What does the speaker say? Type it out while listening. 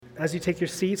As you take your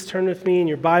seats, turn with me in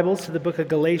your Bibles to the book of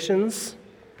Galatians.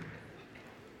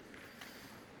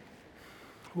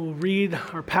 We'll read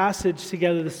our passage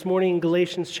together this morning in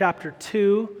Galatians chapter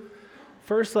 2.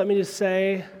 First, let me just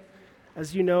say,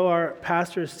 as you know, our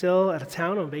pastor is still out of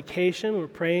town on vacation. We're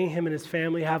praying him and his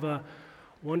family have a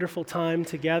wonderful time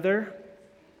together.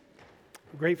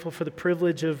 I'm grateful for the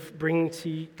privilege of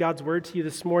bringing God's word to you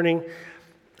this morning.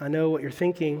 I know what you're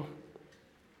thinking.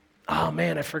 Oh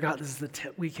man, I forgot this is the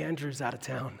week Andrew's out of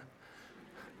town.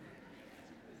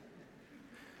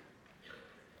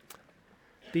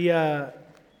 The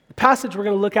passage we're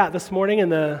going to look at this morning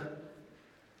and the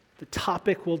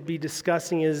topic we'll be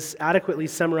discussing is adequately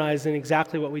summarized in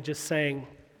exactly what we just sang.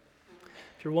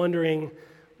 If you're wondering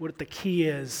what the key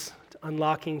is to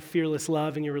unlocking fearless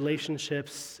love in your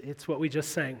relationships, it's what we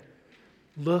just sang.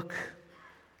 Look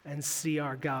and see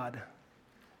our God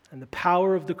and the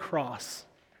power of the cross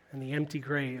and the empty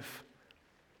grave.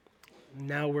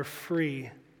 Now we're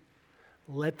free.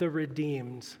 Let the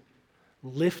redeemed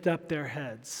lift up their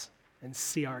heads and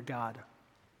see our God.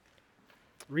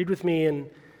 Read with me in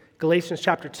Galatians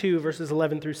chapter 2, verses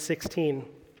 11 through 16.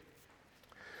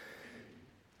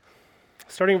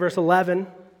 Starting in verse 11,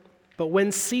 "But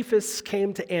when Cephas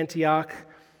came to Antioch,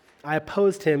 I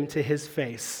opposed him to his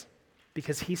face,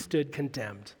 because he stood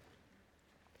condemned.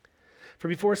 For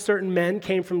before certain men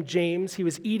came from James, he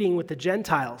was eating with the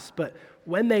Gentiles. But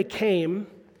when they came,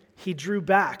 he drew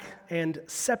back and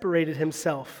separated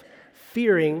himself,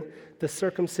 fearing the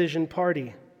circumcision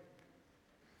party.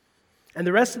 And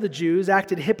the rest of the Jews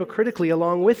acted hypocritically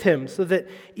along with him, so that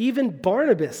even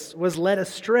Barnabas was led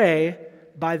astray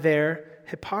by their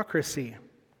hypocrisy.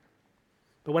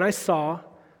 But when I saw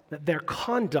that their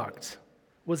conduct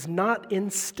was not in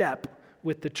step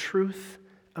with the truth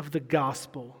of the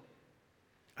gospel,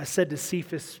 I said to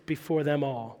Cephas before them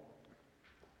all,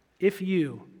 if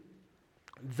you,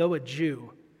 though a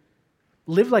Jew,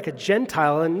 live like a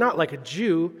Gentile and not like a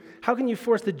Jew, how can you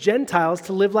force the Gentiles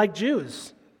to live like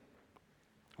Jews?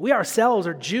 We ourselves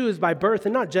are Jews by birth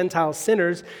and not Gentile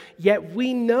sinners, yet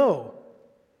we know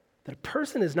that a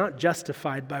person is not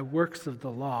justified by works of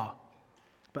the law,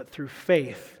 but through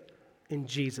faith in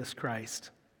Jesus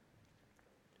Christ.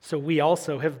 So we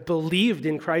also have believed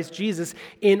in Christ Jesus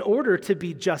in order to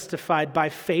be justified by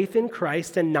faith in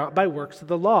Christ and not by works of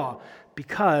the law,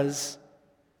 because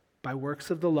by works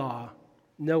of the law,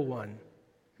 no one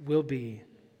will be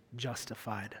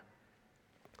justified."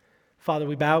 Father,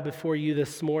 we bow before you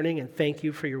this morning and thank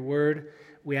you for your word.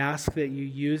 We ask that you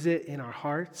use it in our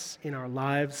hearts, in our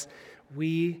lives.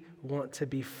 We want to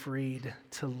be freed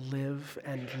to live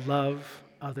and love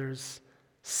others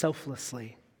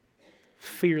selflessly,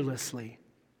 fearlessly.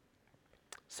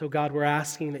 So God, we're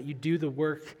asking that you do the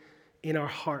work in our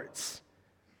hearts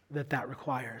that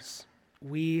requires.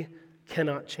 We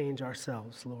cannot change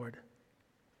ourselves, Lord.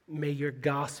 May your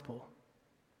gospel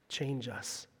change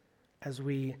us as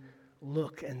we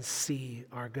look and see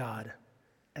our God.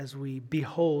 As we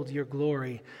behold your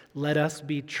glory, let us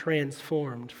be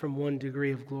transformed from one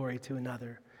degree of glory to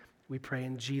another. We pray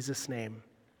in Jesus' name.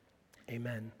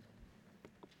 Amen.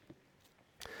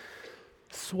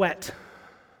 Sweat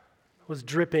was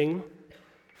dripping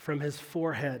from his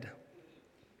forehead.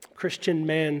 A Christian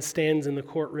man stands in the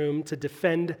courtroom to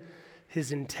defend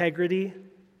his integrity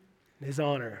and his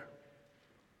honor.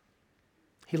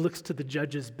 He looks to the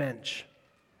judge's bench.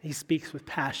 He speaks with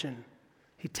passion.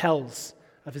 He tells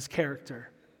of his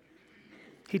character.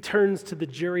 He turns to the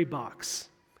jury box.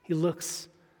 He looks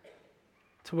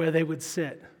to where they would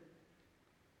sit.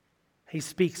 He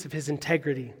speaks of his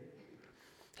integrity.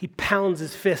 He pounds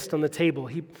his fist on the table,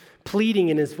 he pleading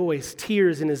in his voice,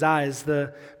 tears in his eyes.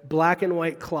 The black and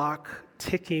white clock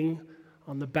ticking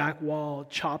on the back wall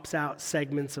chops out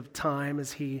segments of time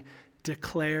as he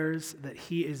declares that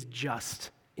he is just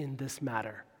in this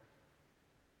matter.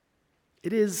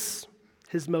 It is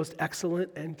his most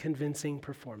excellent and convincing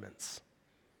performance,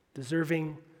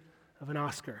 deserving of an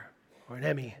Oscar or an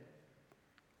Emmy.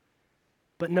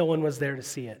 But no one was there to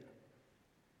see it.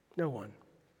 No one.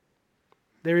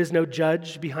 There is no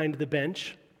judge behind the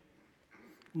bench,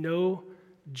 no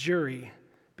jury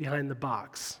behind the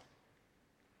box.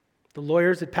 The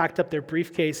lawyers had packed up their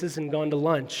briefcases and gone to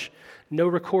lunch. No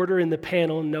recorder in the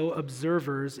panel, no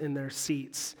observers in their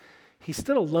seats. He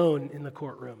stood alone in the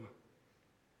courtroom,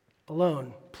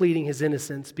 alone, pleading his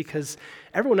innocence because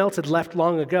everyone else had left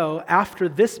long ago after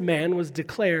this man was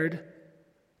declared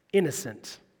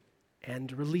innocent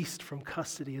and released from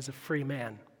custody as a free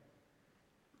man.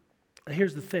 And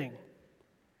here's the thing.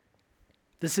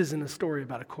 This isn't a story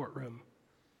about a courtroom,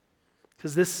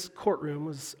 because this courtroom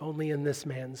was only in this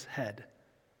man's head.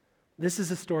 This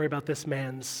is a story about this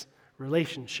man's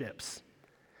relationships.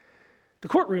 The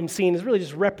courtroom scene is really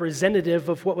just representative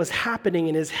of what was happening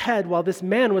in his head while this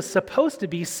man was supposed to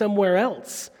be somewhere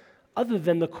else other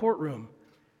than the courtroom.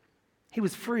 He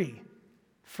was free,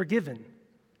 forgiven,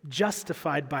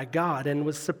 justified by God, and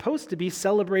was supposed to be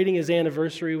celebrating his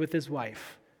anniversary with his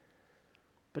wife.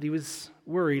 But he was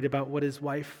worried about what his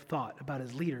wife thought about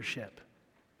his leadership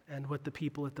and what the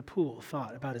people at the pool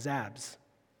thought about his abs.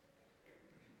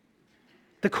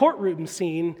 The courtroom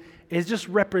scene is just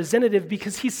representative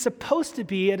because he's supposed to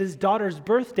be at his daughter's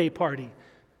birthday party.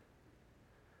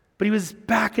 But he was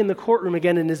back in the courtroom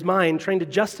again in his mind, trying to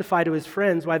justify to his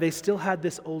friends why they still had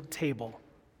this old table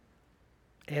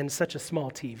and such a small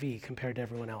TV compared to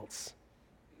everyone else.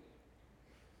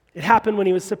 It happened when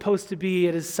he was supposed to be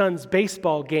at his son's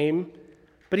baseball game,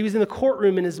 but he was in the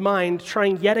courtroom in his mind,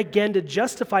 trying yet again to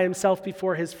justify himself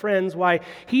before his friends why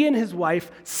he and his wife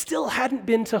still hadn't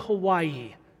been to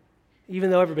Hawaii, even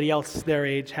though everybody else their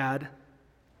age had.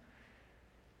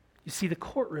 You see, the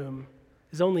courtroom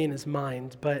is only in his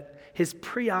mind, but his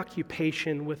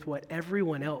preoccupation with what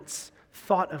everyone else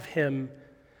thought of him,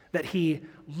 that he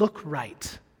looked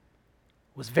right,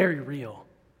 was very real.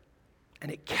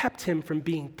 And it kept him from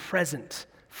being present,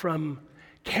 from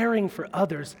caring for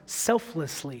others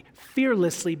selflessly,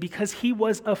 fearlessly, because he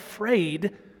was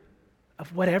afraid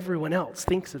of what everyone else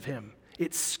thinks of him.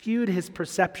 It skewed his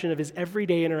perception of his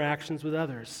everyday interactions with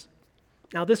others.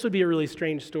 Now, this would be a really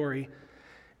strange story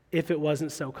if it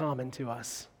wasn't so common to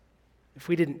us. If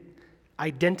we didn't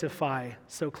identify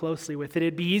so closely with it,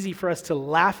 it'd be easy for us to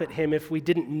laugh at him if we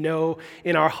didn't know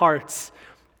in our hearts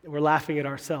that we're laughing at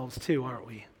ourselves too, aren't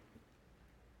we?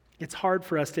 It's hard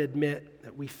for us to admit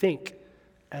that we think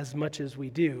as much as we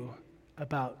do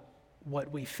about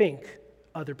what we think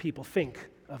other people think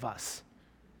of us.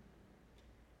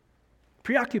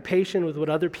 Preoccupation with what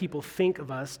other people think of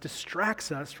us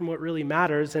distracts us from what really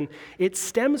matters, and it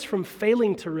stems from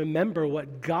failing to remember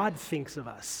what God thinks of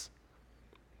us.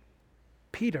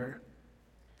 Peter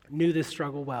knew this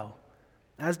struggle well,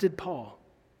 as did Paul.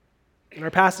 In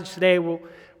our passage today, we're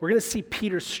going to see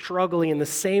Peter struggling in the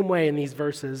same way in these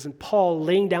verses, and Paul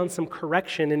laying down some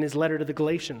correction in his letter to the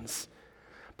Galatians.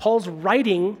 Paul's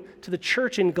writing to the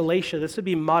church in Galatia. This would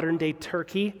be modern-day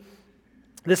Turkey.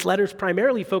 This letter is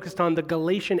primarily focused on the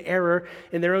Galatian error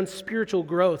in their own spiritual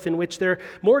growth, in which they're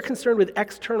more concerned with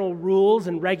external rules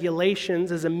and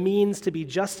regulations as a means to be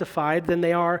justified than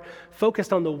they are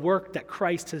focused on the work that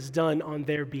Christ has done on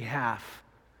their behalf.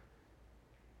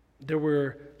 There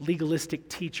were legalistic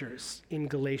teachers in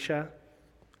Galatia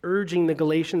urging the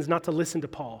Galatians not to listen to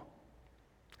Paul.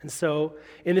 And so,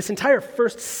 in this entire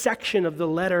first section of the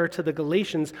letter to the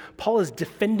Galatians, Paul is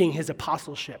defending his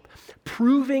apostleship,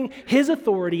 proving his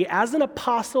authority as an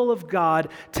apostle of God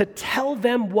to tell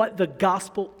them what the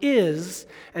gospel is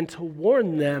and to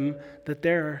warn them that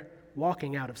they're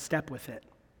walking out of step with it.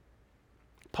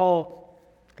 Paul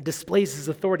displays his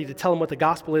authority to tell them what the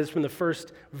gospel is from the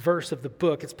first verse of the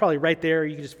book. It's probably right there.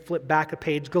 You can just flip back a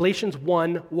page. Galatians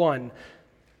 1:1.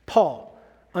 Paul,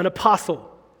 an apostle,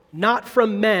 not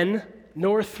from men,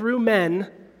 nor through men,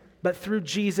 but through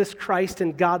Jesus Christ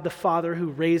and God the Father who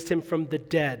raised him from the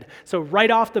dead. So right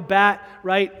off the bat,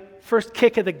 right, first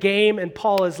kick of the game, and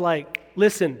Paul is like,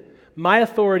 listen, my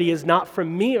authority is not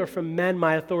from me or from men,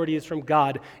 my authority is from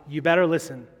God. You better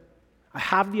listen. I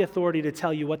have the authority to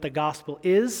tell you what the gospel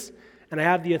is, and I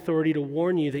have the authority to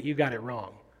warn you that you got it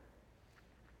wrong.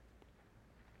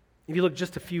 If you look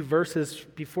just a few verses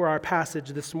before our passage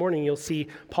this morning, you'll see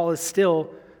Paul is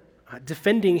still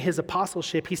defending his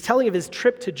apostleship. He's telling of his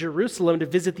trip to Jerusalem to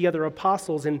visit the other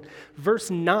apostles. In verse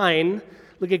 9,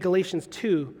 look at Galatians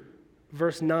 2,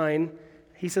 verse 9.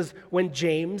 He says, when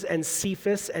James and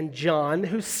Cephas and John,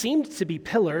 who seemed to be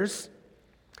pillars,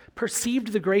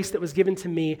 perceived the grace that was given to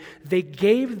me, they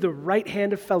gave the right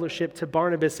hand of fellowship to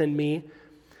Barnabas and me,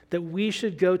 that we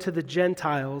should go to the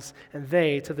Gentiles and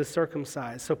they to the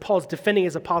circumcised. So Paul's defending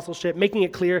his apostleship, making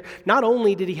it clear, not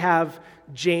only did he have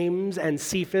James and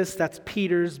Cephas, that's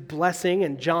Peter's blessing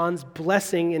and John's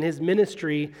blessing in his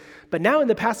ministry, but now in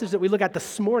the passage that we look at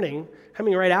this morning,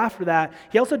 coming right after that,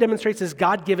 he also demonstrates his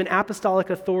God-given apostolic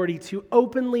authority to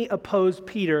openly oppose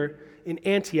Peter in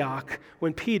Antioch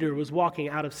when Peter was walking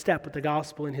out of step with the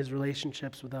gospel in his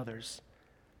relationships with others.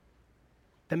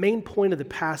 The main point of the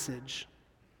passage,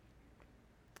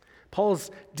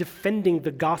 Paul's defending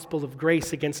the gospel of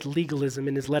grace against legalism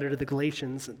in his letter to the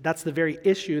Galatians. That's the very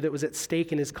issue that was at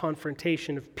stake in his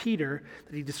confrontation of Peter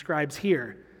that he describes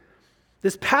here.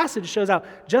 This passage shows how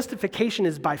justification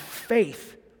is by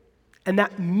faith And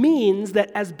that means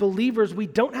that as believers, we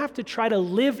don't have to try to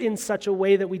live in such a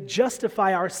way that we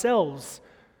justify ourselves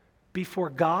before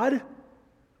God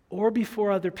or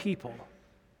before other people.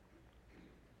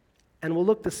 And we'll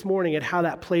look this morning at how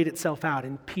that played itself out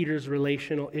in Peter's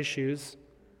relational issues.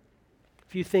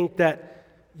 If you think that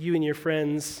you and your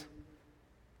friends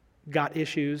got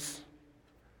issues,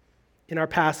 in our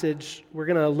passage, we're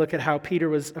going to look at how Peter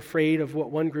was afraid of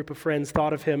what one group of friends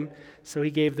thought of him, so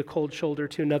he gave the cold shoulder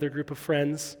to another group of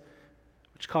friends,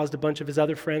 which caused a bunch of his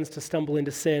other friends to stumble into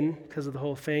sin because of the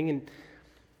whole thing. And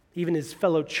even his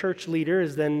fellow church leader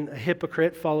is then a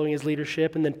hypocrite following his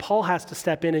leadership, and then Paul has to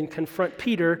step in and confront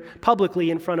Peter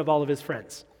publicly in front of all of his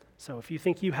friends. So if you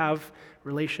think you have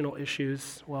relational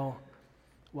issues, well,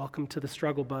 welcome to the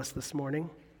struggle bus this morning.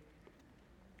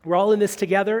 We're all in this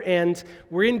together, and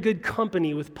we're in good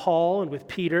company with Paul and with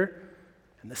Peter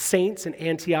and the saints in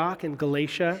Antioch and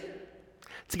Galatia.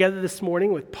 Together this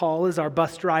morning with Paul as our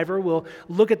bus driver, we'll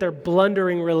look at their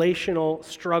blundering relational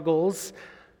struggles,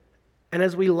 and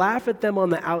as we laugh at them on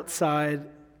the outside,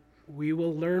 we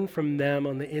will learn from them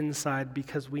on the inside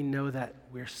because we know that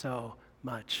we're so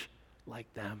much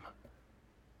like them.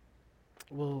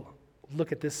 We'll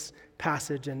look at this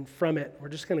passage, and from it, we're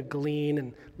just going to glean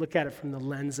and look at it from the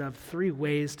lens of 3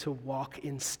 ways to walk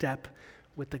in step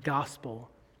with the gospel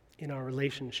in our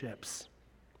relationships.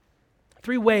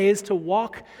 3 ways to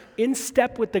walk in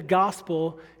step with the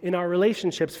gospel in our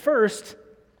relationships. First,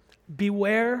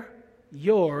 beware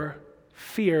your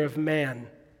fear of man.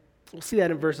 We'll see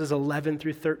that in verses 11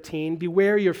 through 13.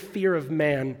 Beware your fear of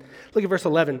man. Look at verse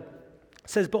 11. It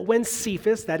says, "But when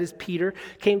Cephas," that is Peter,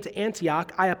 "came to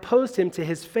Antioch, I opposed him to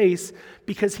his face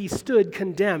because he stood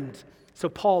condemned." So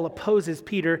Paul opposes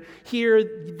Peter. Here,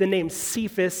 the name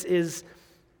Cephas is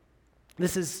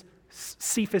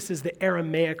the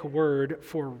Aramaic word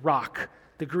for rock.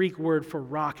 The Greek word for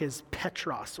rock is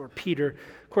Petros, or Peter.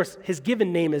 Of course, his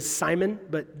given name is Simon,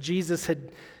 but Jesus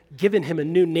had given him a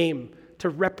new name to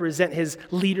represent his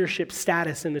leadership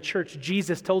status in the church.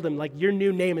 Jesus told him, your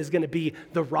new name is going to be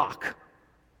the Rock.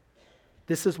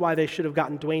 This is why they should have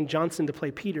gotten Dwayne Johnson to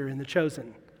play Peter in The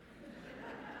Chosen.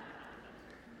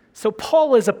 So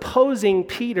Paul is opposing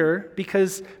Peter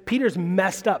because Peter's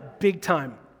messed up big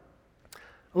time.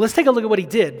 Let's take a look at what he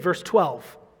did, verse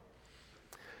 12.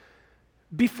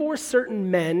 "Before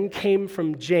certain men came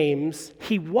from James,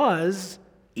 he was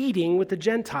eating with the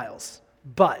Gentiles.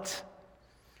 But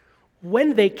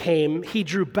when they came, he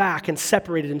drew back and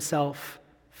separated himself,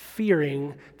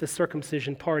 fearing the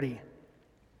circumcision party."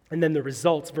 And then the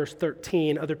results, verse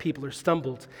 13, other people are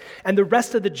stumbled. "And the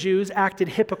rest of the Jews acted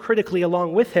hypocritically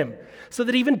along with him, so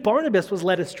that even Barnabas was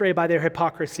led astray by their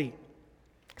hypocrisy."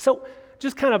 So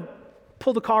just kind of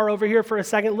pull the car over here for a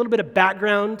second. A little bit of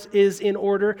background is in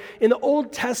order. In the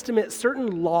Old Testament,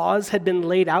 certain laws had been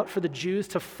laid out for the Jews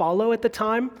to follow at the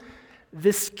time.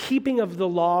 This keeping of the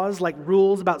laws, like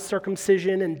rules about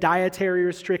circumcision and dietary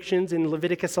restrictions in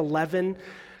Leviticus 11,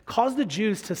 caused the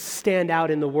Jews to stand out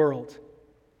in the world,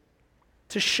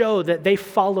 to show that they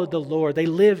followed the Lord, they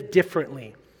lived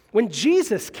differently. When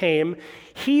Jesus came,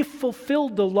 he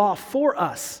fulfilled the law for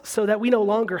us so that we no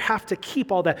longer have to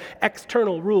keep all the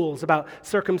external rules about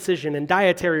circumcision and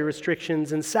dietary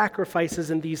restrictions and sacrifices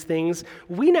and these things.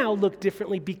 We now look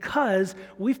differently because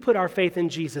we've put our faith in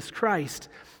Jesus Christ,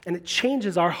 and it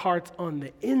changes our hearts on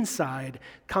the inside,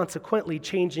 consequently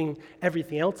changing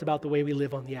everything else about the way we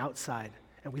live on the outside.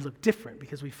 And we look different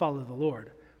because we follow the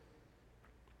Lord.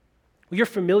 Well, you're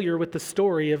familiar with the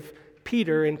story of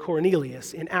Peter and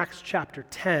Cornelius in Acts chapter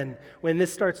 10, when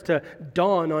this starts to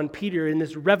dawn on Peter in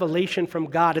this revelation from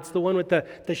God. It's the one with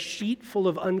the sheet full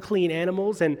of unclean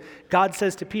animals, and God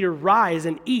says to Peter, "Rise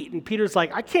and eat." And Peter's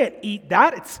like, "I can't eat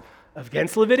that. It's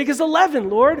against Leviticus 11,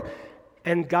 Lord."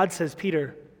 And God says,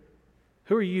 "Peter,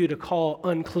 who are you to call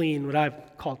unclean what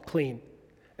I've called clean?"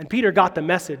 And Peter got the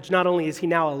message. Not only is he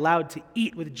now allowed to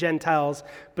eat with Gentiles,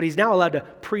 but he's now allowed to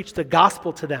preach the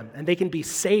gospel to them, and they can be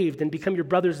saved and become your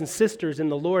brothers and sisters in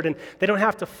the Lord, and they don't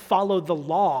have to follow the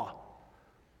law.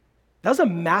 That was a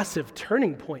massive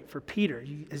turning point for Peter,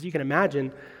 as you can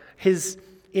imagine,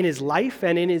 in his life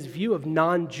and in his view of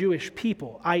non-Jewish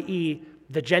people, i.e.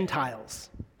 the Gentiles.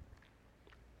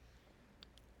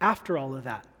 After all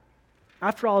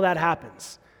that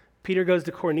happens, Peter goes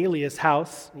to Cornelius'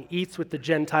 house, he eats with the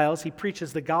Gentiles, he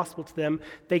preaches the gospel to them,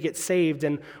 they get saved.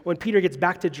 And when Peter gets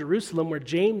back to Jerusalem, where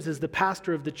James is the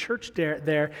pastor of the church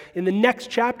there, in the next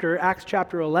chapter, Acts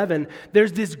chapter 11,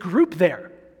 there's this group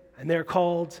there, and they're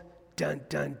called, dun,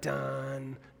 dun,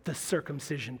 dun, the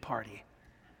circumcision party.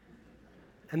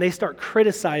 And they start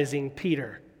criticizing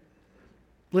Peter.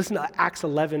 Listen to Acts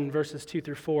 11, verses 2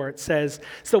 through 4. It says,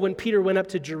 "So when Peter went up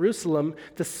to Jerusalem,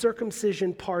 the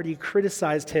circumcision party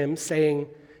criticized him, saying,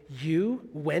 'You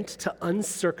went to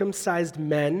uncircumcised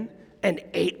men and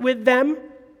ate with them?'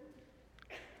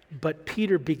 But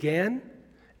Peter began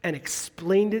and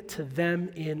explained it to them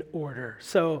in order."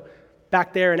 So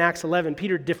back there in Acts 11,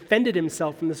 Peter defended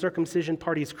himself from the circumcision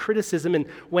party's criticism and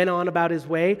went on about his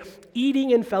way,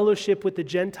 eating in fellowship with the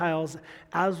Gentiles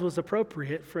as was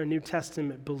appropriate for a New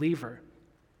Testament believer.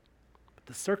 But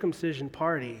the circumcision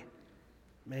party,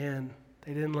 man,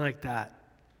 they didn't like that.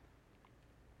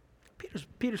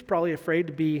 Peter's probably right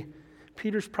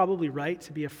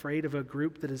to be afraid of a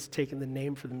group that has taken the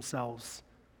name for themselves,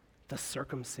 the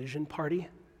circumcision party.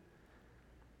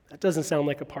 That doesn't sound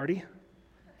like a party.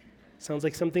 Sounds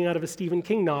like something out of a Stephen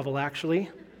King novel, actually.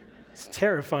 It's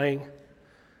terrifying.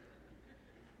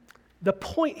 The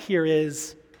point here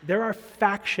is there are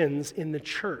factions in the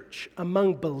church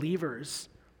among believers.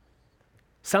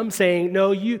 Some saying,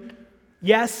 no,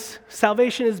 yes,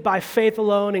 salvation is by faith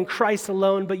alone in Christ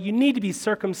alone, but you need to be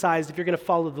circumcised if you're going to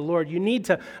follow the Lord. You need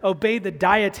to obey the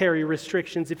dietary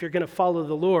restrictions if you're going to follow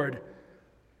the Lord.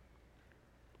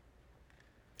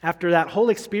 After that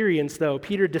whole experience, though,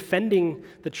 Peter defending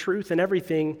the truth and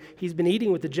everything, he's been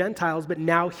eating with the Gentiles, but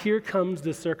now here comes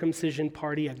the circumcision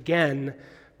party again,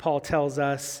 Paul tells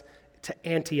us, to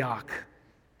Antioch.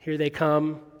 Here they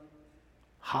come,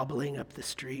 hobbling up the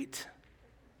street,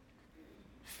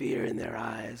 fear in their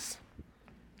eyes.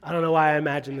 I don't know why I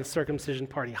imagine the circumcision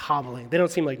party hobbling. They don't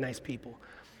seem like nice people.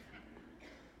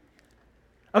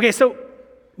 Okay, so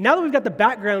now that we've got the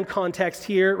background context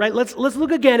here, right, let's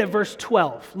look again at verse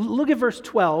 12. Look at verse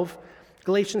 12,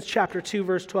 Galatians chapter 2,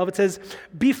 verse 12. It says,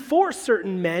 "Before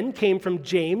certain men came from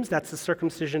James," that's the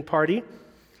circumcision party,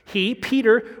 "he,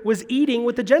 Peter, was eating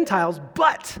with the Gentiles,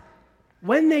 but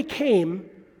when they came,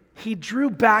 he drew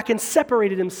back and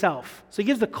separated himself." So he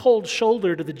gives the cold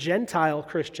shoulder to the Gentile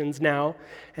Christians now.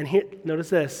 And here, notice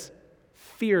this,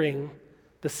 fearing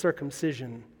the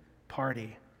circumcision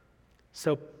party.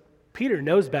 So Peter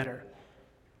knows better.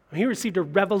 He received a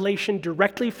revelation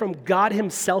directly from God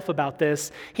himself about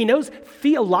this. He knows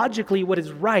theologically what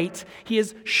is right. He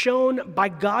is shown by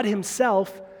God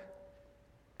himself.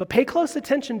 But pay close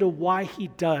attention to why he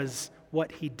does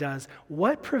what he does.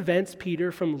 What prevents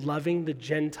Peter from loving the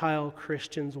Gentile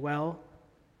Christians well?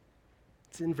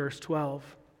 It's in verse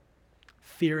 12.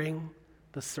 Fearing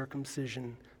the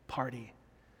circumcision party.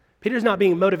 Peter's not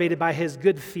being motivated by his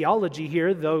good theology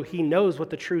here, though he knows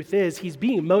what the truth is. He's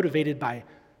being motivated by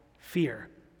fear.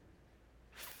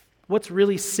 What's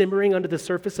really simmering under the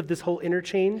surface of this whole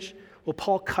interchange? Well,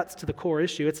 Paul cuts to the core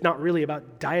issue. It's not really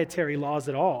about dietary laws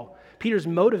at all. Peter's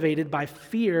motivated by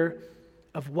fear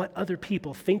of what other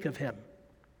people think of him.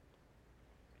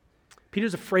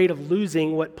 Peter's afraid of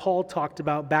losing what Paul talked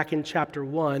about back in chapter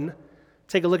 1.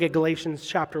 Take a look at Galatians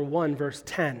chapter 1, verse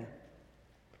 10.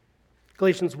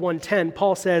 Galatians 1:10,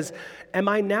 Paul says, "Am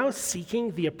I now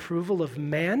seeking the approval of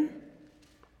man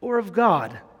or of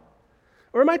God?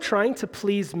 Or am I trying to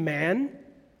please man?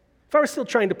 If I were still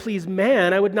trying to please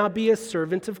man, I would not be a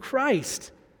servant of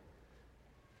Christ."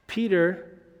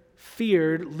 Peter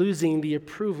feared losing the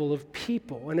approval of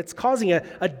people, and it's causing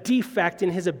a defect in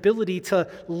his ability to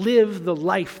live the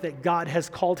life that God has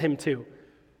called him to.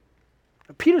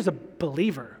 Peter's a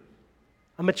believer,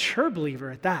 a mature believer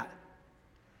at that.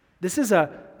 This is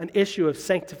an issue of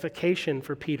sanctification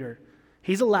for Peter.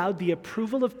 He's allowed the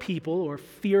approval of people, or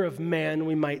fear of man,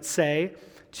 we might say,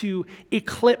 to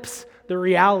eclipse the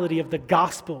reality of the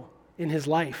gospel in his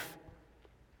life.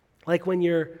 Like when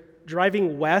you're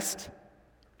driving west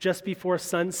just before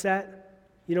sunset,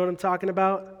 you know what I'm talking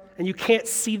about? And you can't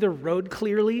see the road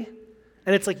clearly,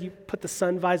 and it's like you put the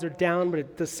sun visor down,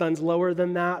 but the sun's lower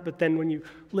than that, but then when you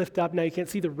lift up, now you can't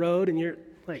see the road, and you're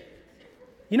like,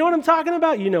 you know what I'm talking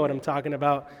about? You know what I'm talking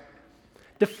about.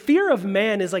 The fear of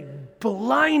man is like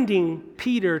blinding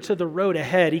Peter to the road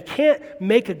ahead. He can't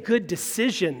make a good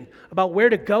decision about where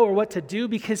to go or what to do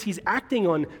because he's acting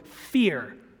on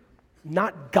fear,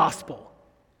 not gospel.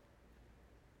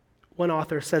 One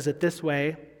author says it this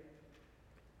way: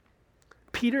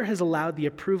 Peter has allowed the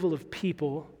approval of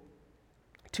people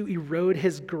to erode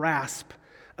his grasp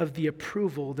of the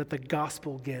approval that the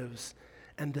gospel gives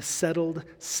and the settled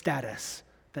status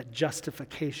that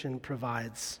justification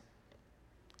provides.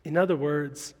 In other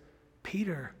words,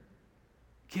 Peter,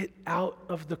 get out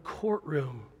of the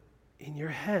courtroom in your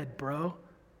head, bro.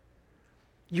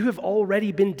 You have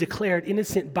already been declared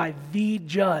innocent by the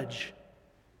judge,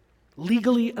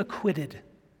 legally acquitted,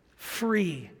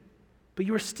 free, but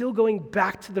you are still going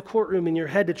back to the courtroom in your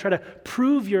head to try to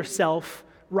prove yourself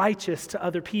righteous to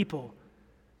other people.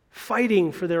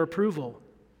 fighting for their approval.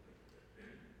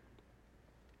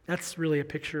 That's really a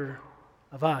picture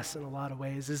of us in a lot of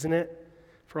ways, isn't it?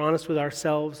 If we're honest with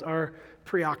ourselves, our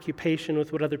preoccupation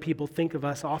with what other people think of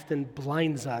us often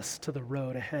blinds us to the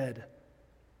road ahead.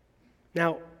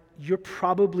 Now, you're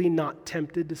probably not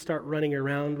tempted to start running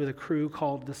around with a crew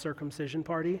called the circumcision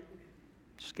party.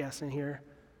 Just guessing here.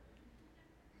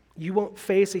 You won't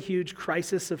face a huge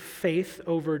crisis of faith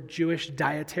over Jewish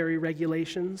dietary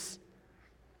regulations.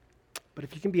 But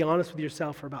if you can be honest with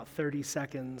yourself for about 30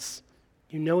 seconds,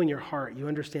 you know in your heart, you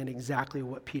understand exactly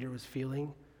what Peter was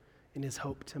feeling in his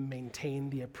hope to maintain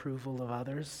the approval of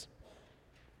others.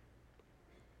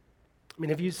 I mean,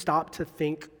 have you stopped to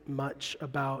think much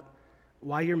about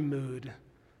why your mood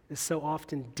is so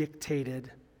often dictated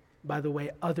by the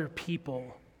way other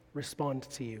people respond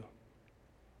to you?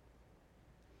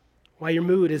 Why your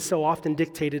mood is so often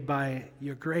dictated by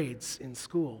your grades in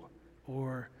school,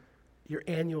 or your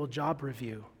annual job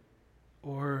review,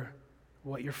 or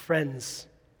what your friends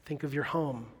think of your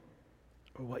home,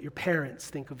 or what your parents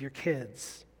think of your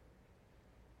kids.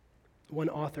 One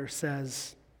author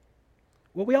says,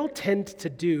 what we all tend to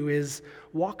do is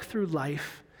walk through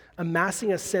life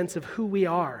amassing a sense of who we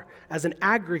are as an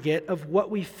aggregate of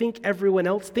what we think everyone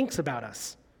else thinks about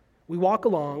us. We walk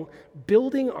along,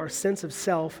 building our sense of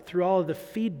self through all of the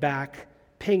feedback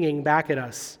pinging back at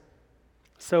us.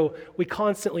 So we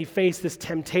constantly face this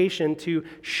temptation to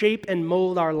shape and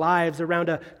mold our lives around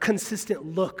a consistent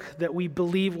look that we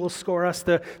believe will score us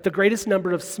the greatest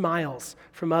number of smiles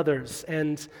from others,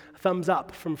 and thumbs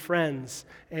up from friends,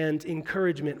 and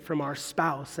encouragement from our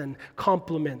spouse, and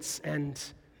compliments, and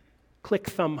click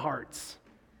thumb hearts.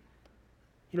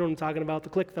 You know what I'm talking about, the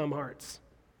click thumb hearts.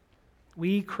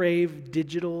 We crave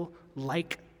digital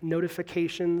like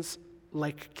notifications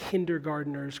like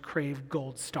kindergartners crave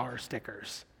gold star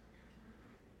stickers.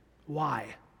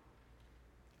 Why?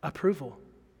 Approval.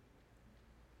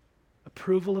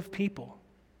 Approval of people.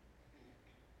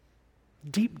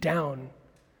 Deep down,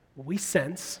 we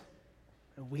sense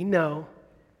and we know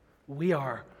we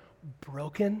are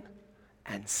broken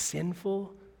and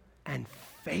sinful and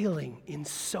failing in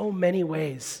so many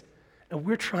ways. And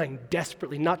we're trying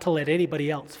desperately not to let anybody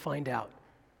else find out.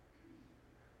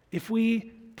 If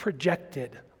we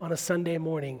projected on a Sunday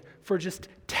morning for just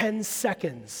 10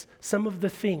 seconds some of the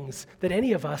things that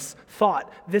any of us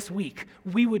thought this week,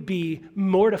 we would be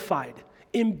mortified,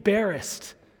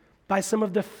 embarrassed by some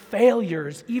of the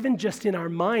failures, even just in our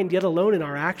mind, yet alone in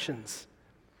our actions.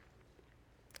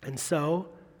 And so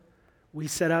we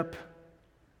set up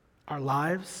our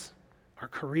lives, our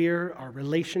career, our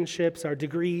relationships, our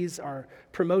degrees, our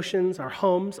promotions, our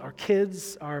homes, our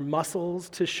kids, our muscles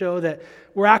to show that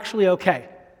we're actually okay.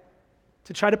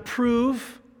 To try to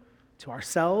prove to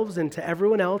ourselves and to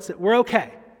everyone else that we're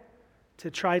okay.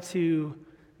 To try to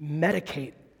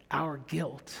medicate our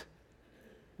guilt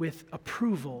with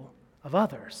approval of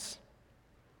others.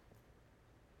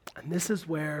 And this is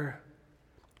where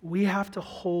we have to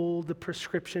hold the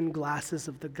prescription glasses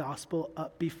of the gospel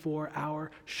up before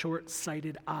our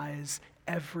short-sighted eyes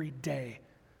every day.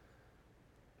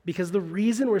 Because the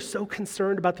reason we're so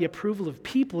concerned about the approval of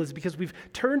people is because we've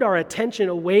turned our attention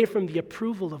away from the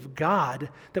approval of God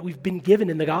that we've been given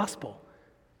in the gospel.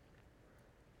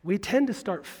 We tend to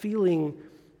start feeling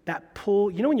that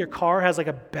pull. You know when your car has like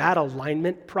a bad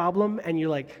alignment problem and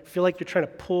you feel like you're trying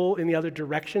to pull in the other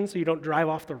direction so you don't drive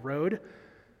off the road?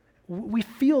 We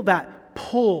feel that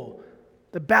pull,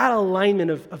 the bad alignment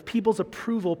of people's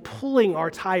approval pulling our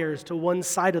tires to one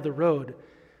side of the road.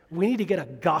 We need to get a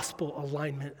gospel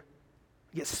alignment,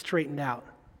 get straightened out.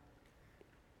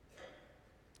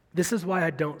 This is why I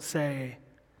don't say,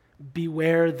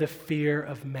 beware the fear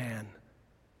of man,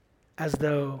 as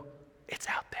though it's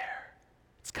out there,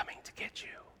 it's coming to get you.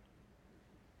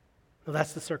 No,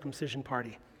 that's the circumcision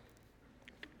party.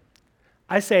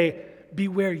 I say,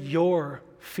 beware your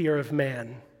fear of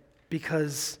man,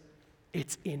 because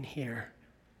it's in here,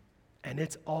 and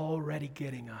it's already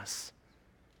getting us.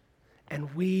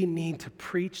 And we need to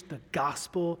preach the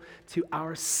gospel to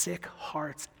our sick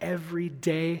hearts every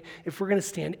day if we're going to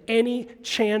stand any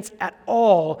chance at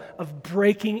all of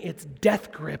breaking its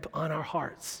death grip on our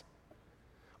hearts.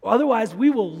 Otherwise, we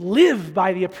will live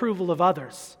by the approval of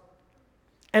others.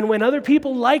 And when other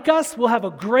people like us, we'll have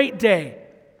a great day.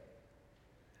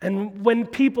 And when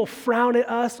people frown at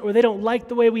us, or they don't like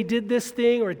the way we did this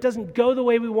thing, or it doesn't go the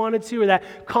way we wanted to, or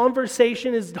that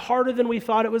conversation is harder than we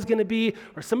thought it was going to be,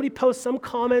 or somebody posts some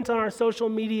comment on our social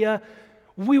media,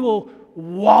 we will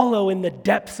wallow in the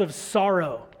depths of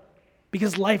sorrow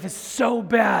because life is so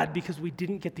bad because we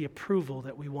didn't get the approval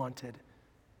that we wanted.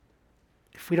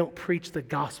 If we don't preach the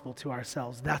gospel to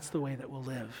ourselves, that's the way that we'll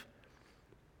live.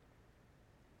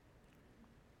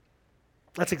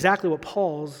 That's exactly what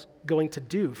Paul's going to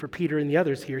do for Peter and the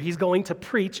others here. He's going to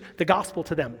preach the gospel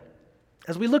to them.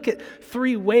 As we look at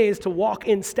 3 ways to walk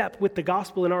in step with the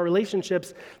gospel in our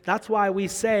relationships, that's why we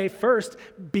say, first,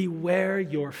 beware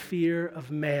your fear of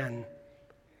man.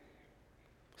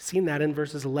 We've seen that in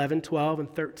verses 11, 12,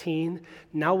 and 13.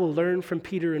 Now we'll learn from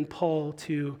Peter and Paul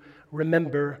to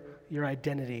remember your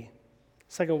identity.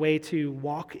 Second way to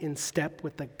walk in step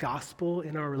with the gospel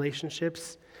in our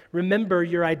relationships, remember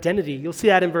your identity. You'll see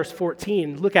that in verse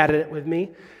 14. Look at it with me.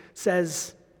 It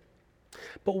says,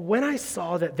 "But when I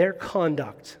saw that their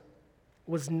conduct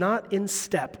was not in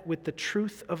step with the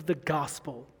truth of the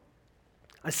gospel,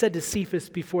 I said to Cephas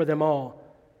before them all,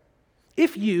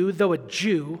 'If you, though a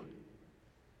Jew,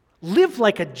 live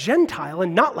like a Gentile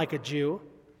and not like a Jew,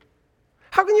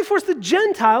 how can you force the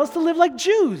Gentiles to live like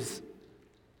Jews?'"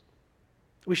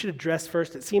 We should address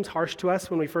first, it seems harsh to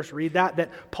us when we first read that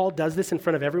Paul does this in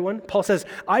front of everyone. Paul says,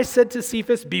 "I said to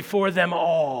Cephas before them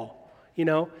all." You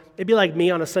know, it'd be like me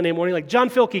on a Sunday morning, like,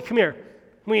 "John Filkey, come here.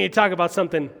 We need to talk about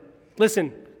something.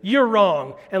 Listen, you're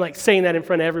wrong." And like saying that in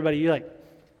front of everybody, you're like,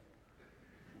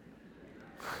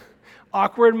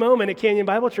 awkward moment at Canyon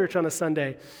Bible Church on a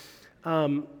Sunday.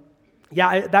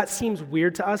 That seems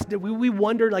weird to us. We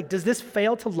wonder, like, does this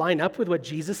fail to line up with what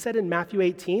Jesus said in Matthew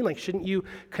 18? Like, shouldn't you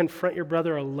confront your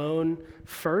brother alone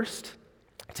first?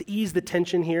 To ease the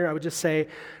tension here, I would just say,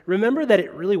 remember that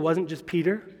it really wasn't just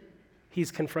Peter he's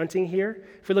confronting here.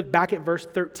 If we look back at verse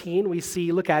 13, we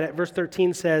see, look at it, verse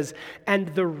 13 says, "And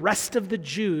the rest of the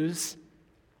Jews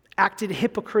acted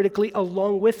hypocritically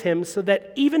along with him, so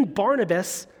that even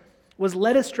Barnabas was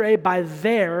led astray by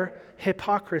their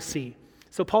hypocrisy."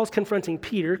 So Paul's confronting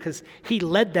Peter because he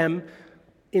led them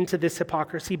into this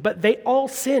hypocrisy, but they all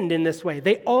sinned in this way.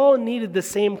 They all needed the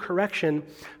same correction.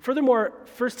 Furthermore,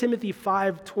 1 Timothy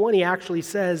 5:20 actually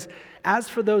says, "As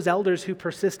for those elders who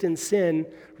persist in sin,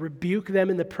 rebuke them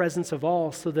in the presence of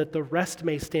all, so that the rest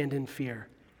may stand in fear."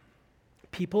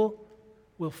 People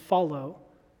will follow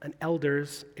an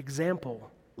elder's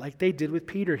example, like they did with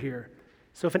Peter here.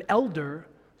 So if an elder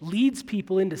leads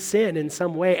people into sin in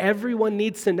some way, everyone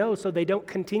needs to know so they don't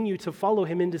continue to follow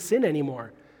him into sin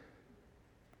anymore.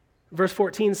 Verse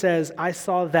 14 says, "I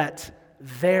saw that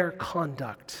their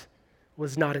conduct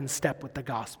was not in step with the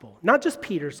gospel." Not just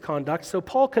Peter's conduct. So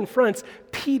Paul confronts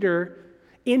Peter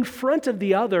in front of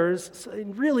the others,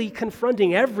 really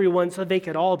confronting everyone so they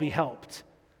could all be helped.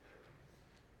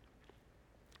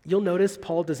 You'll notice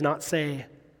Paul does not say,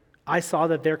 "I saw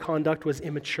that their conduct was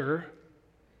immature,"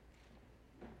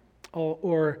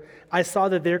 or "I saw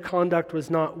that their conduct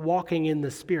was not walking in the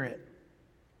Spirit."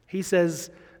 He says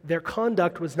their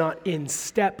conduct was not in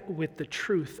step with the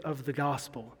truth of the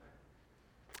gospel.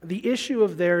 The issue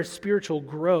of their spiritual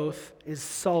growth is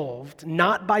solved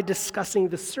not by discussing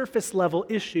the surface level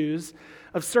issues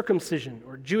of circumcision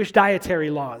or Jewish dietary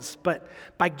laws, but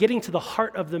by getting to the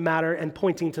heart of the matter and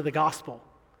pointing to the gospel.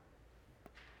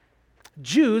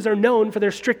 Jews are known for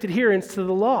their strict adherence to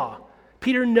the law.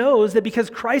 Peter knows that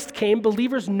because Christ came,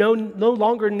 believers no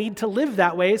longer need to live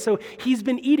that way, so he's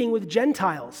been eating with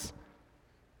Gentiles.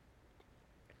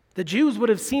 The Jews would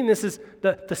have seen this as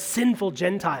the sinful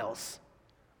Gentiles,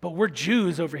 but we're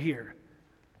Jews over here.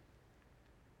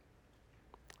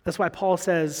 That's why Paul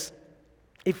says,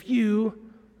 "If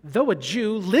you, though a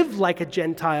Jew, live like a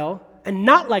Gentile and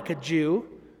not like a Jew,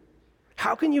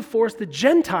 how can you force the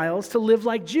Gentiles to live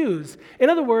like Jews?" In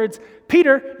other words,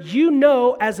 Peter, you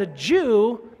know as a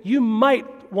Jew, you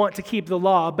might want to keep the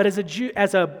law, but as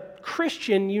a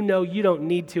Christian, you know you don't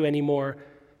need to anymore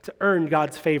to earn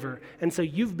God's favor. And so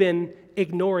you've been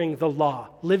ignoring the law,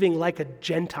 living like a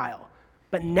Gentile.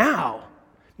 But now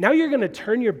you're going to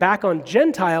turn your back on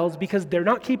Gentiles because they're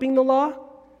not keeping the law?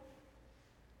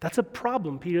 That's a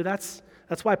problem, Peter. That's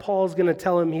why Paul's going to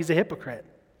tell him he's a hypocrite.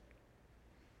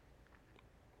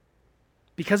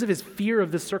 Because of his fear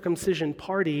of the circumcision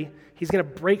party, he's going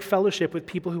to break fellowship with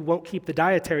people who won't keep the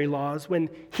dietary laws when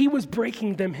he was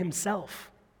breaking them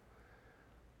himself.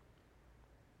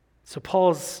 So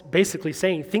Paul's basically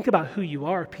saying, think about who you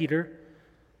are, Peter.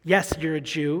 Yes, you're a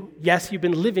Jew. Yes, you've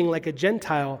been living like a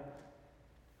Gentile.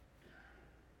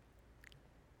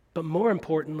 But more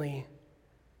importantly,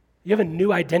 you have a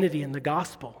new identity in the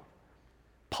gospel.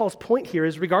 Paul's point here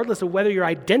is regardless of whether you're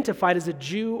identified as a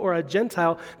Jew or a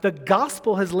Gentile, the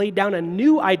gospel has laid down a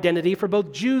new identity for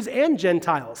both Jews and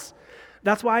Gentiles.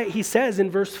 That's why he says in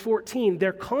verse 14,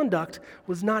 their conduct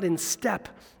was not in step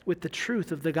with the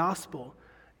truth of the gospel.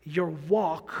 Your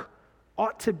walk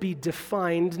ought to be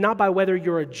defined not by whether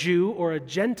you're a Jew or a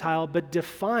Gentile, but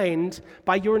defined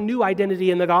by your new identity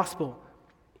in the gospel.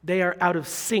 They are out of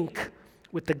sync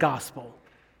with the gospel.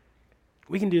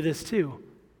 We can do this too.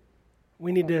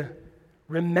 We need to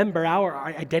remember our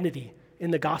identity in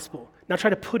the gospel, not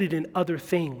try to put it in other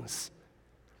things.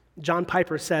 John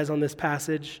Piper says on this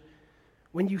passage,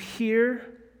 when you hear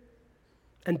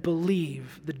and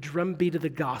believe the drumbeat of the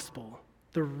gospel,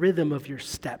 the rhythm of your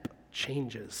step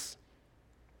changes.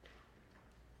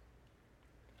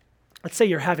 Let's say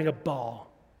you're having a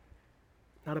ball.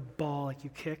 Not a ball like you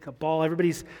kick, a ball.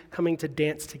 Everybody's coming to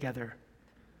dance together.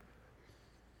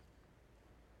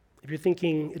 If you're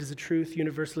thinking it is a truth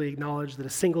universally acknowledged that a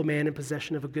single man in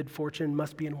possession of a good fortune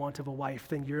must be in want of a wife,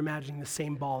 then you're imagining the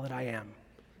same ball that I am.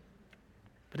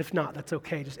 But if not, that's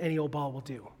okay. Just any old ball will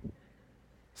do.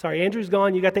 Sorry, Andrew's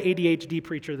gone. You got the ADHD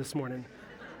preacher this morning.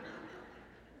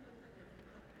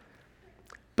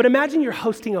 But imagine you're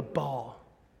hosting a ball.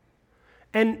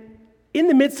 And in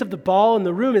the midst of the ball, and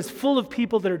the room is full of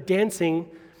people that are dancing,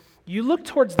 you look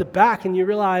towards the back and you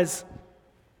realize,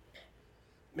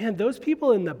 man, those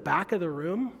people in the back of the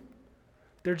room,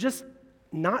 they're just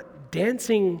not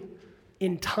dancing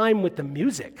in time with the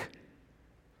music.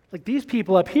 Like, these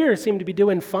people up here seem to be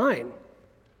doing fine.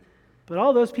 But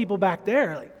all those people back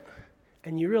there,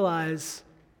 and you realize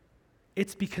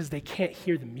it's because they can't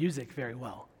hear the music very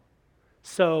well.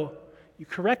 So you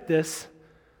correct this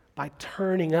by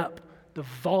turning up the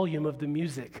volume of the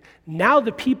music. Now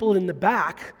the people in the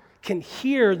back can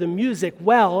hear the music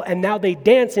well, and now they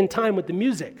dance in time with the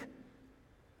music.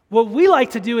 What we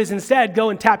like to do is instead go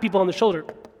and tap people on the shoulder.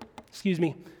 Excuse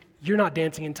me, you're not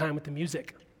dancing in time with the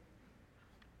music.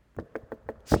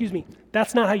 Excuse me,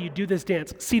 that's not how you do this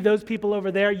dance. See those people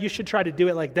over there? You should try to do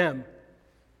it like them.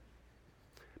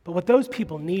 But what those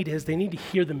people need is they need to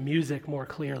hear the music more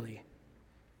clearly.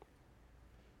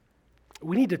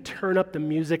 We need to turn up the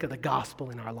music of the gospel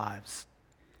in our lives.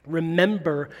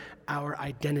 Remember our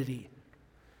identity.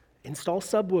 Install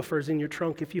subwoofers in your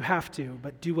trunk if you have to,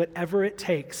 but do whatever it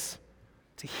takes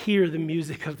to hear the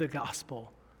music of the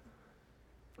gospel.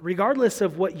 Regardless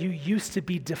of what you used to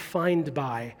be defined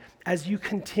by, as you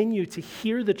continue to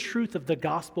hear the truth of the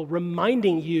gospel,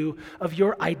 reminding you of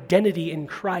your identity in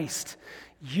Christ,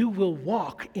 you will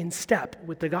walk in step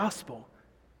with the gospel.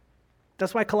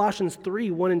 That's why Colossians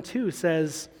 3:1-2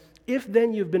 says, if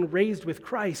then you've been raised with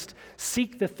Christ,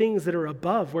 seek the things that are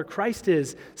above, where Christ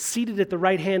is, seated at the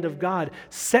right hand of God.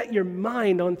 Set your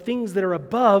mind on things that are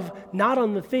above, not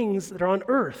on the things that are on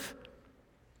earth.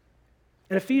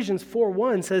 And Ephesians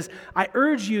 4:1 says, I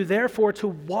urge you therefore to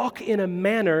walk in a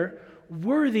manner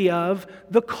worthy of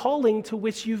the calling to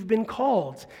which you've been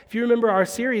called. If you remember our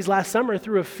series last summer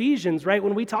through Ephesians, right,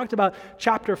 when we talked about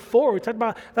chapter 4, we talked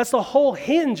about that's the whole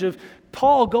hinge of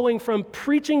Paul going from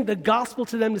preaching the gospel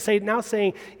to them to now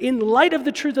saying, in light of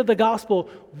the truth of the gospel,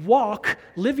 walk,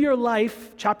 live your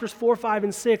life, chapters 4, 5,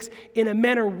 and 6, in a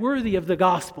manner worthy of the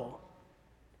gospel.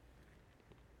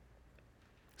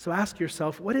 So ask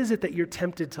yourself, what is it that you're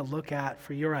tempted to look at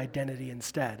for your identity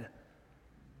instead?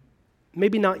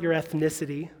 Maybe not your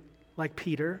ethnicity, like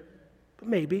Peter, but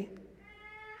maybe.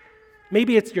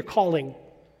 Maybe it's your calling.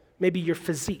 Maybe your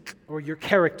physique, or your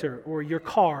character, or your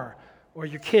car, or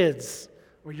your kids,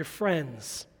 or your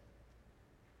friends.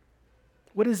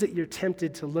 What is it you're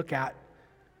tempted to look at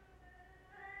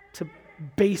to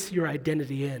base your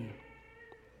identity in?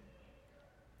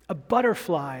 A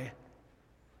butterfly,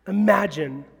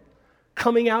 imagine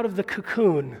coming out of the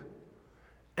cocoon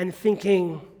and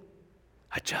thinking,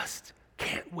 I just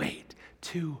can't wait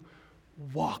to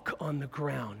walk on the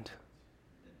ground.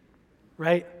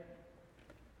 Right?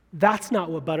 That's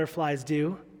not what butterflies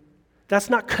do. That's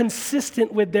not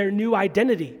consistent with their new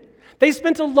identity. They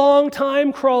spent a long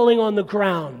time crawling on the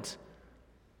ground,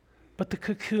 but the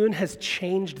cocoon has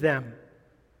changed them.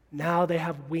 Now they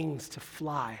have wings to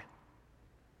fly.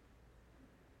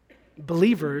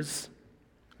 Believers,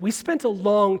 we spent a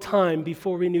long time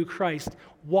before we knew Christ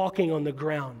walking on the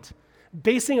ground,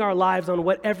 basing our lives on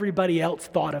what everybody else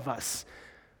thought of us,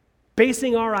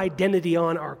 basing our identity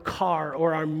on our car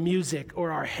or our music or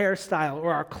our hairstyle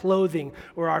or our clothing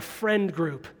or our friend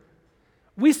group.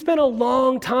 We spent a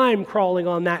long time crawling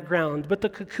on that ground, but the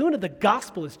cocoon of the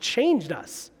gospel has changed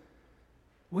us.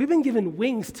 We've been given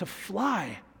wings to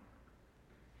fly.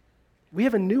 We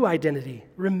have a new identity.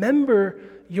 Remember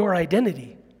your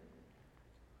identity.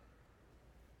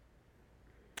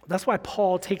 That's why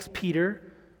Paul takes Peter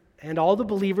and all the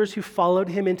believers who followed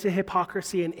him into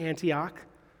hypocrisy in Antioch,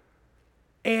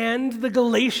 and the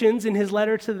Galatians in his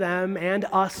letter to them and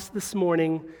us this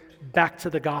morning back to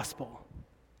the gospel.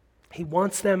 He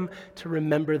wants them to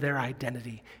remember their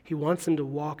identity. He wants them to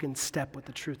walk in step with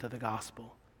the truth of the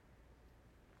gospel.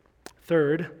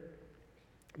 Third,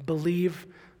 believe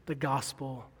the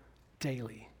gospel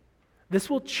daily. This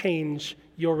will change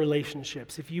your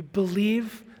relationships. If you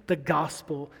believe the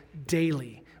gospel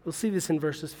daily, we'll see this in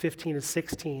verses 15 to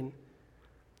 16.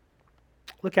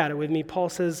 Look at it with me. Paul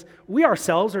says, we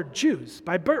ourselves are Jews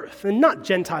by birth and not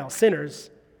Gentile sinners,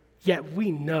 yet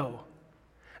we know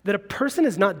that a person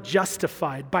is not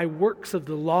justified by works of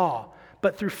the law,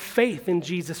 but through faith in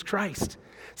Jesus Christ.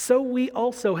 So we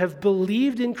also have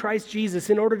believed in Christ Jesus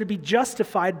in order to be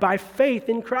justified by faith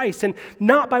in Christ and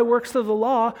not by works of the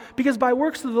law, because by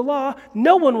works of the law,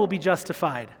 no one will be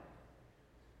justified.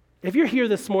 If you're here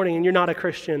this morning and you're not a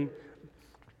Christian,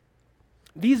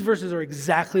 these verses are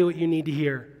exactly what you need to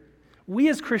hear. We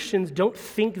as Christians don't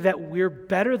think that we're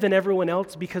better than everyone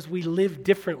else because we live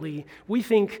differently. We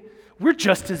think we're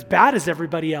just as bad as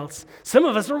everybody else. Some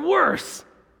of us are worse.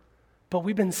 But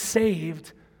we've been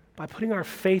saved by putting our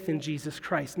faith in Jesus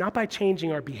Christ, not by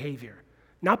changing our behavior,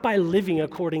 not by living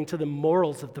according to the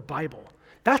morals of the Bible.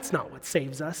 That's not what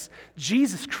saves us.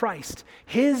 Jesus Christ,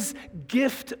 his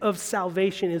gift of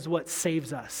salvation is what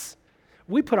saves us.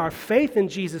 We put our faith in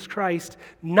Jesus Christ,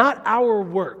 not our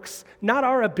works, not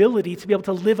our ability to be able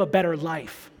to live a better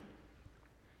life.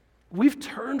 We've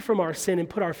turned from our sin and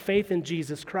put our faith in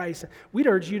Jesus Christ. We'd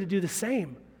urge you to do the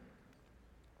same.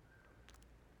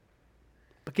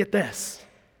 But get this.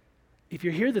 If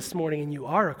you're here this morning and you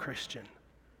are a Christian,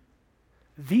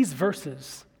 these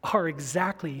verses are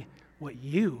exactly what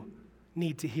you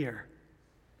need to hear.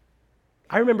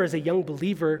 I remember as a young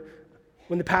believer,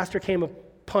 when the pastor came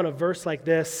upon a verse like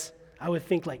this, I would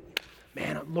think like,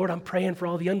 man, Lord, I'm praying for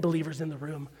all the unbelievers in the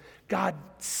room. God,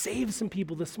 save some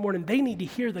people this morning. They need to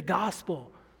hear the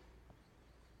gospel.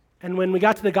 And when we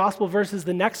got to the gospel verses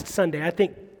the next Sunday, I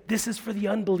think this is for the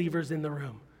unbelievers in the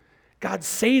room. God,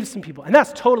 save some people. And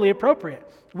that's totally appropriate.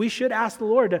 We should ask the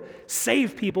Lord to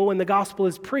save people when the gospel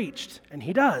is preached, and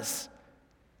he does.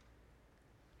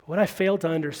 But what I failed to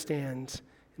understand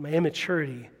in my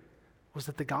immaturity was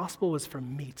that the gospel was for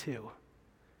me too,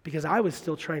 because I was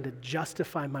still trying to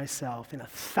justify myself in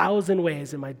 1,000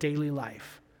 ways in my daily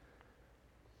life.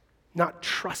 Not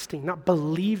trusting, not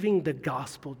believing the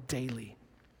gospel daily.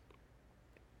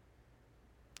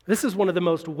 This is one of the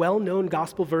most well-known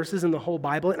gospel verses in the whole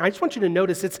Bible, and I just want you to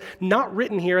notice it's not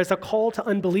written here as a call to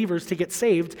unbelievers to get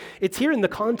saved. It's here in the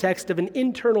context of an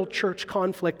internal church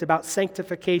conflict about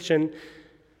sanctification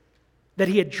that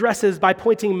he addresses by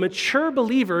pointing mature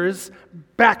believers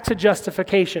back to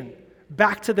justification,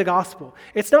 back to the gospel.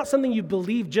 It's not something you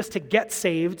believe just to get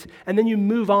saved, and then you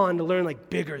move on to learn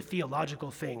like bigger theological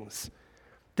things.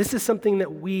 This is something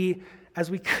that we, as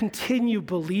we continue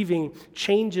believing,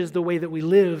 changes the way that we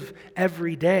live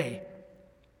every day.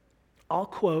 I'll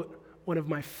quote one of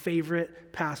my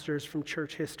favorite pastors from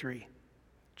church history,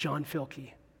 John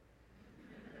Filkey.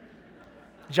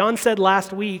 John said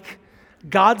last week,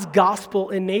 God's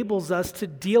gospel enables us to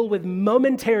deal with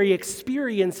momentary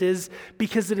experiences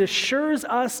because it assures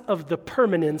us of the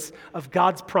permanence of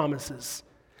God's promises.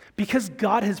 Because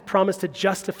God has promised to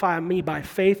justify me by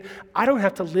faith, I don't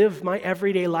have to live my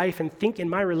everyday life and think in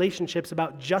my relationships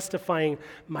about justifying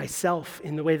myself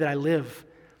in the way that I live.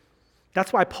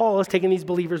 That's why Paul is taking these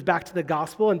believers back to the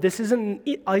gospel, and this isn't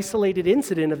an isolated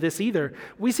incident of this either.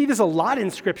 We see this a lot in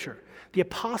Scripture. The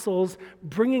apostles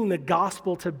bringing the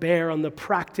gospel to bear on the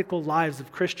practical lives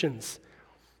of Christians.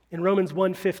 In Romans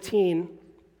 1:15,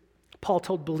 Paul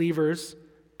told believers,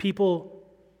 people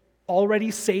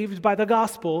already saved by the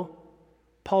gospel,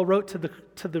 Paul wrote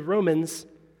to the Romans,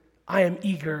 I am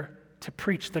eager to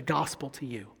preach the gospel to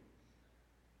you.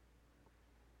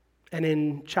 And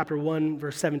in chapter 1,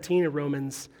 verse 17 of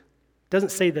Romans, it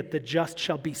doesn't say that the just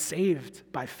shall be saved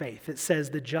by faith. It says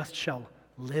the just shall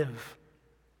live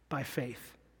by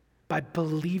faith, by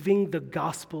believing the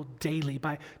gospel daily,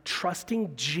 by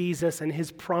trusting Jesus and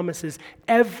his promises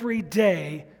every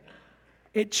day.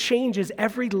 It changes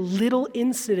every little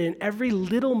incident, every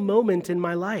little moment in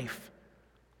my life.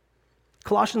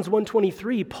 Colossians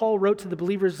 1:23, Paul wrote to the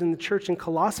believers in the church in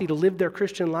Colossae to live their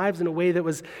Christian lives in a way that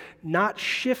was not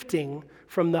shifting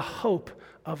from the hope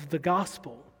of the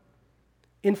gospel.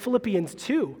 In Philippians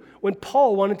 2, when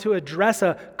Paul wanted to address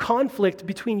a conflict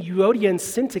between Euodia and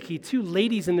Syntyche, two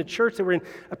ladies in the church that were in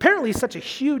apparently such a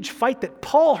huge fight that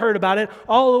Paul heard about it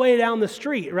all the way down the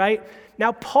street, right?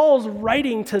 Now Paul's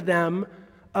writing to them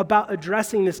about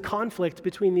addressing this conflict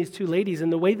between these two ladies,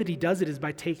 and the way that he does it is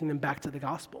by taking them back to the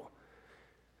gospel.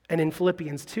 And in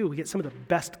Philippians 2, we get some of the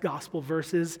best gospel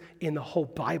verses in the whole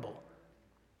Bible.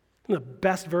 One of the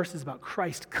best verses about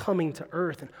Christ coming to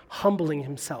earth and humbling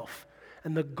himself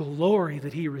and the glory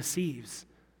that he receives.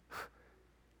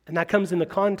 And that comes in the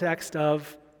context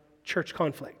of church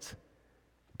conflict.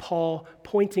 Paul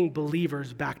pointing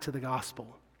believers back to the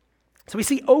gospel. So we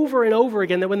see over and over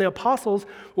again that when the apostles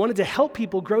wanted to help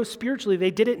people grow spiritually,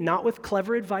 they did it not with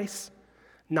clever advice,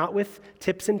 not with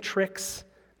tips and tricks,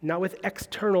 not with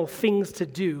external things to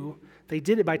do. They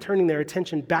did it by turning their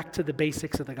attention back to the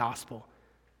basics of the gospel.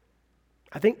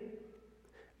 I think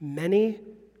many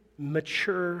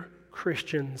mature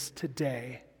Christians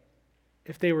today,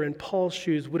 if they were in Paul's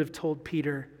shoes, would have told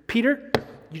Peter, Peter,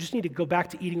 you just need to go back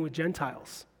to eating with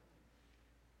Gentiles.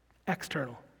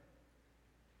 External.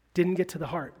 Didn't get to the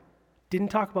heart. Didn't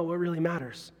talk about what really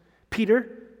matters.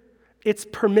 Peter, it's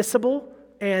permissible,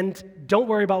 and don't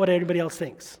worry about what anybody else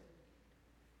thinks.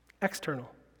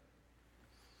 External.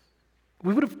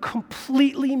 We would have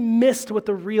completely missed what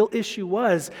the real issue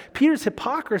was. Peter's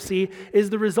hypocrisy is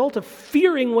the result of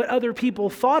fearing what other people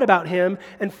thought about him,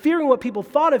 and fearing what people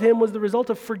thought of him was the result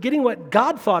of forgetting what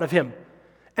God thought of him.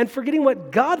 And forgetting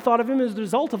what God thought of him is the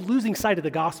result of losing sight of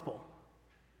the gospel.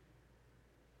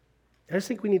 I just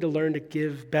think we need to learn to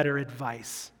give better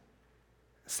advice.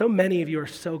 So many of you are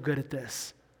so good at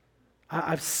this.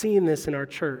 I've seen this in our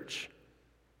church.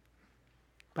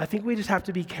 But I think we just have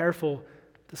to be careful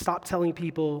to stop telling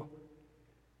people,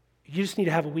 you just need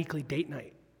to have a weekly date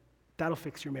night. That'll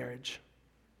fix your marriage.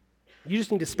 You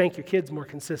just need to spank your kids more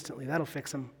consistently. That'll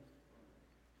fix them.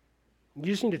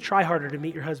 You just need to try harder to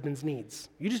meet your husband's needs.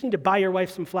 You just need to buy your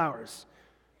wife some flowers.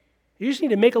 You just need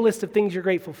to make a list of things you're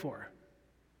grateful for.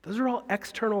 Those are all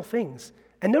external things.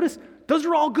 And notice, those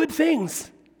are all good things.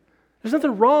 There's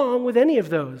nothing wrong with any of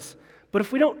those. But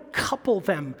if we don't couple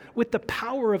them with the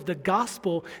power of the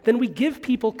gospel, then we give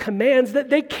people commands that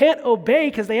they can't obey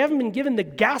because they haven't been given the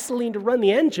gasoline to run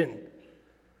the engine.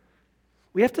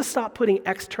 We have to stop putting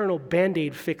external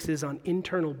Band-Aid fixes on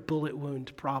internal bullet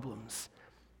wound problems.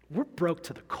 We're broke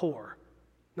to the core,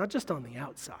 not just on the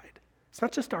outside. It's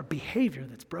not just our behavior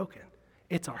that's broken,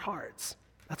 it's our hearts.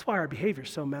 That's why our behavior is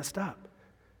so messed up.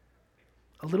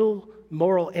 A little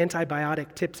moral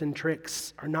antibiotic tips and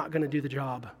tricks are not going to do the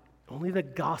job. Only the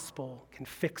gospel can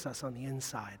fix us on the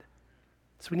inside.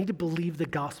 So we need to believe the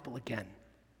gospel again.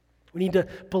 We need to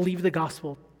believe the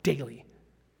gospel daily,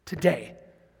 today,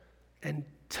 and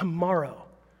tomorrow.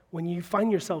 When you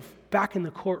find yourself back in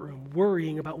the courtroom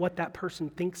worrying about what that person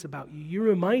thinks about you, you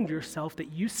remind yourself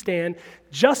that you stand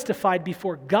justified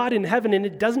before God in heaven, and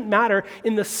it doesn't matter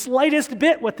in the slightest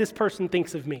bit what this person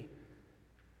thinks of me.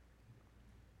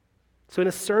 So in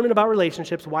a sermon about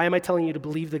relationships, why am I telling you to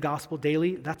believe the gospel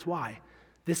daily? That's why.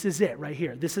 This is it right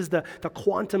here. This is the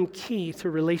quantum key to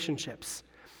relationships.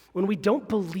 When we don't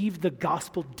believe the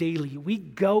gospel daily, we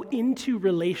go into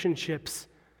relationships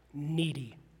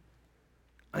needy.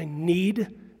 I need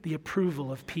the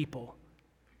approval of people.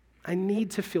 I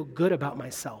need to feel good about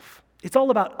myself. It's all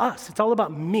about us. It's all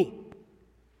about me.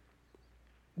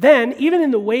 Then, even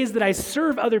in the ways that I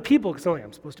serve other people, because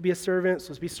I'm supposed to be a servant,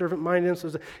 supposed to be servant-minded, I'm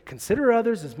supposed to consider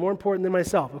others as more important than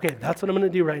myself. Okay, that's what I'm going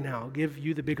to do right now. I'll give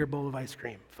you the bigger bowl of ice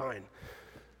cream. Fine.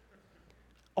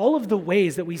 All of the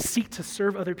ways that we seek to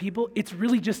serve other people, it's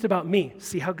really just about me.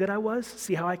 See how good I was?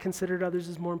 See how I considered others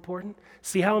as more important?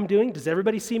 See how I'm doing? Does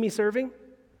everybody see me serving?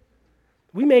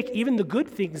 We make even the good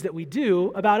things that we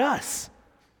do about us.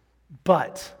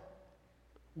 But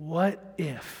what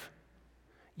if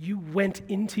you went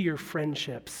into your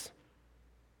friendships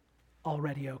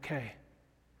already okay?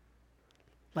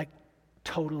 Like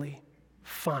totally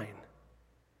fine.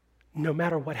 No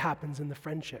matter what happens in the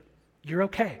friendship, you're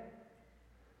okay.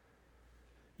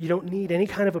 You don't need any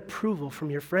kind of approval from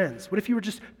your friends. What if you were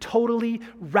just totally,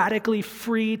 radically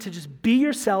free to just be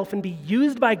yourself and be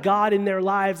used by God in their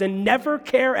lives and never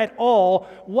care at all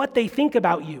what they think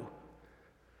about you?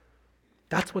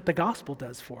 That's what the gospel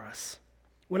does for us.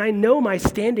 When I know my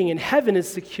standing in heaven is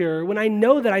secure, when I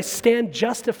know that I stand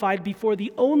justified before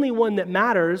the only one that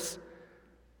matters,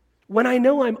 when I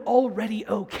know I'm already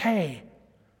okay,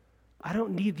 I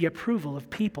don't need the approval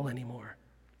of people anymore.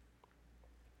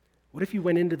 What if you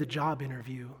went into the job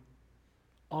interview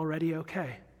already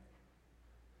okay?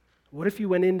 What if you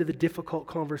went into the difficult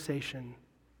conversation,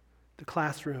 the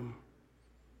classroom,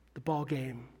 the ball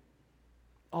game,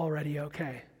 already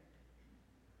okay?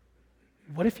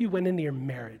 What if you went into your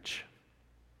marriage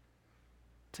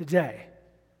today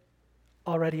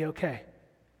already okay?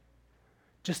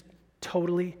 Just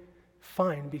totally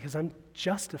fine because I'm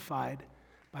justified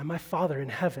by my Father in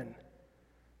heaven.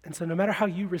 And so no matter how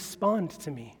you respond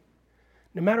to me,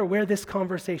 no matter where this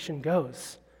conversation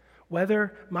goes,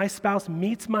 Whether my spouse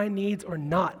meets my needs or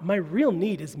not, my real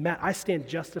need is met. I stand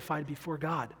justified before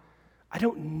God. I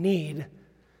don't need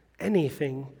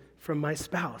anything from my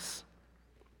spouse.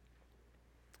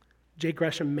 J.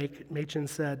 Gresham Machen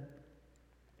said,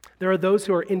 "There are those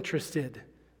who are interested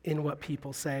in what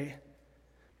people say,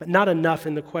 but not enough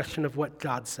in the question of what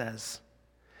God says.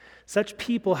 Such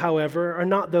people, however, are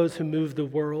not those who move the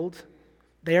world.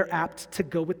 They are apt to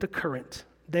go with the current.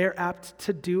 They are apt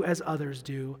to do as others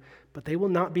do, but they will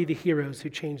not be the heroes who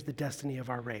change the destiny of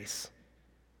our race."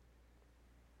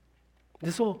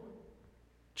 This will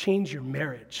change your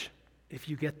marriage if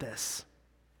you get this.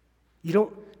 You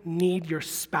don't need your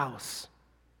spouse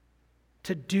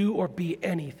to do or be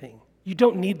anything. You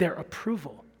don't need their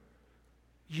approval.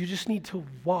 You just need to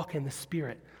walk in the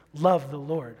Spirit, love the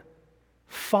Lord,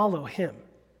 follow Him.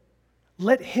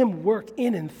 Let Him work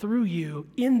in and through you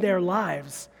in their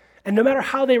lives. And no matter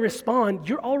how they respond,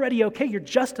 you're already okay. You're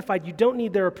justified. You don't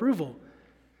need their approval.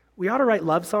 We ought to write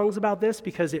love songs about this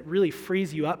because it really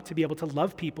frees you up to be able to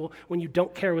love people when you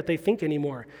don't care what they think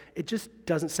anymore. It just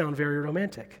doesn't sound very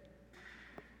romantic.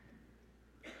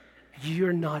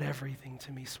 You're not everything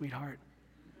to me, sweetheart.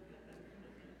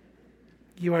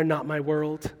 You are not my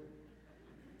world.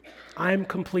 I'm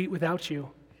complete without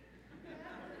you.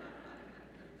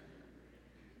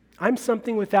 I'm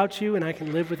something without you, and I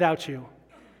can live without you.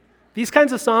 These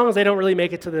kinds of songs, they don't really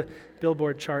make it to the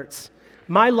Billboard charts.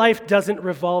 My life doesn't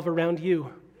revolve around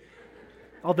you.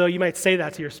 Although you might say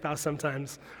that to your spouse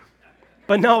sometimes,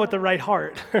 but not with the right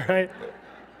heart, right?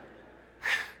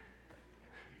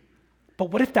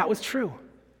 But what if that was true?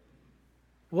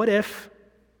 What if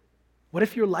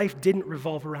your life didn't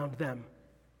revolve around them?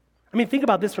 I mean, think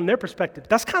about this from their perspective.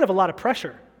 That's kind of a lot of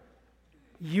pressure.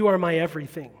 You are my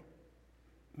everything.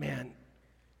 Man,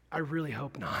 I really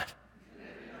hope not.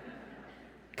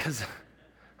 Because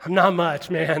I'm not much,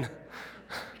 man.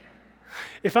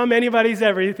 If I'm anybody's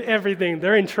everything,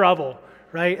 they're in trouble,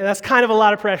 right? And that's kind of a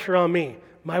lot of pressure on me.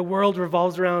 My world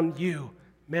revolves around you.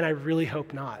 Man, I really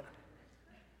hope not.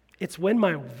 It's when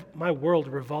my world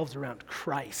revolves around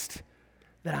Christ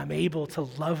that I'm able to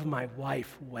love my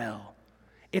wife well.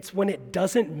 It's when it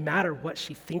doesn't matter what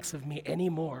she thinks of me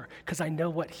anymore, because I know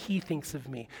what He thinks of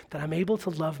me, that I'm able to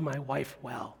love my wife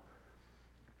well.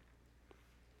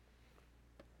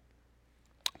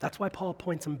 That's why Paul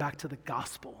points him back to the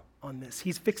gospel on this.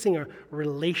 He's fixing a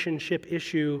relationship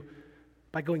issue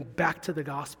by going back to the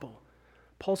gospel.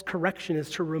 Paul's correction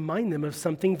is to remind them of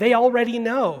something they already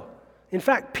know. In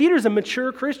fact, Peter's a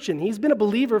mature Christian. He's been a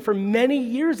believer for many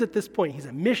years at this point. He's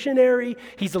a missionary.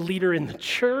 He's a leader in the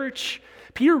church.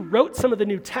 Peter wrote some of the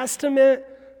New Testament.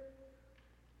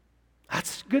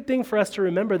 That's a good thing for us to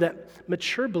remember, that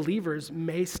mature believers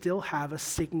may still have a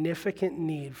significant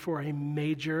need for a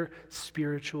major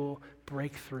spiritual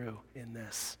breakthrough in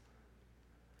this.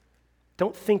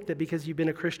 Don't think that because you've been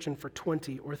a Christian for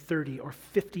 20 or 30 or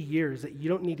 50 years that you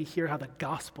don't need to hear how the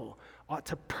gospel ought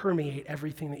to permeate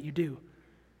everything that you do.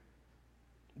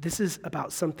 This is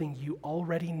about something you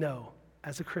already know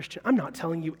as a Christian. I'm not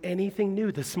telling you anything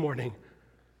new this morning.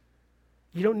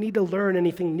 You don't need to learn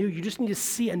anything new. You just need to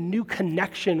see a new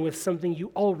connection with something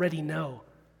you already know.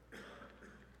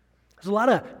 There's a lot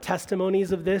of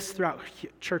testimonies of this throughout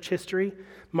church history.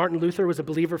 Martin Luther was a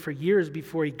believer for years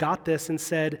before he got this and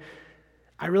said,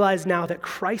 "I realize now that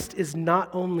Christ is not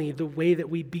only the way that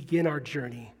we begin our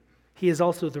journey, He is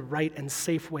also the right and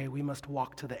safe way we must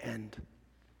walk to the end."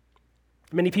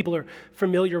 Many people are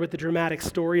familiar with the dramatic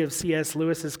story of C.S.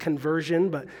 Lewis's conversion,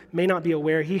 but may not be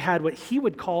aware he had what he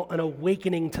would call an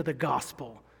awakening to the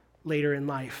gospel later in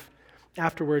life.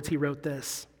 Afterwards, he wrote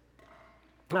this.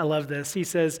 I love this. He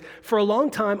says, "For a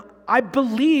long time, I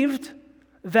believed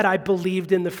that I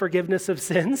believed in the forgiveness of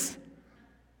sins.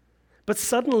 But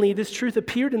suddenly this truth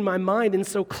appeared in my mind in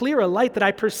so clear a light that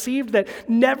I perceived that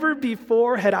never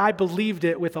before had I believed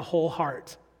it with a whole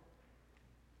heart."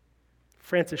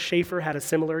 Francis Schaeffer had a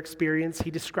similar experience.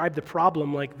 He described the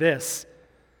problem like this: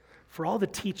 "For all the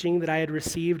teaching that I had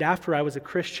received after I was a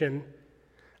Christian,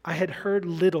 I had heard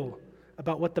little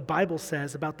about what the Bible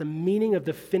says about the meaning of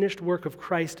the finished work of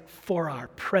Christ for our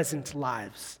present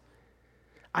lives.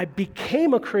 I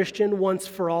became a Christian once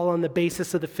for all on the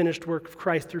basis of the finished work of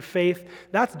Christ through faith.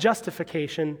 That's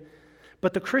justification.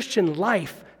 But the Christian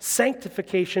life,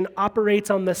 sanctification, operates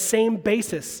on the same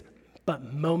basis,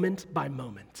 but moment by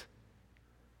moment."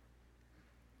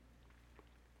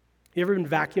 You ever been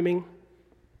vacuuming?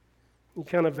 You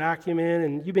kind of vacuum in,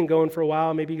 and you've been going for a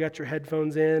while. Maybe you got your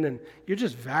headphones in, and you're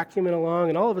just vacuuming along,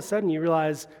 and all of a sudden you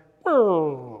realize,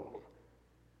 oh,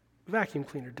 vacuum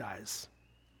cleaner dies.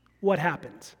 What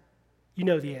happened? You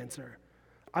know the answer.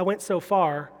 I went so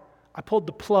far, I pulled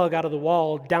the plug out of the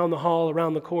wall down the hall,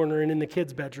 around the corner, and in the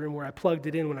kids' bedroom where I plugged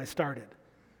it in when I started,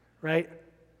 right?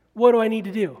 What do I need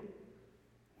to do?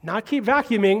 Not keep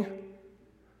vacuuming.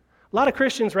 A lot of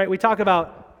Christians, right, we talk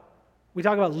about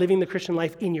living the Christian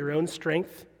life in your own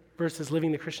strength versus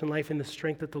living the Christian life in the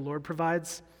strength that the Lord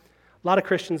provides. A lot of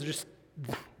Christians are just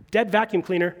dead vacuum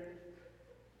cleaner.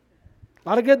 A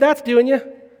lot of good that's doing you.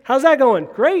 How's that going?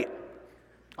 Great.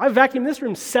 I've vacuumed this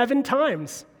room 7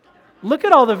 times. Look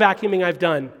at all the vacuuming I've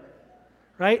done,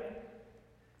 right?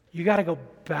 You got to go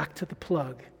back to the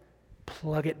plug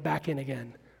it back in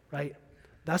again, right?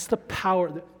 That's the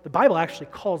power. The Bible actually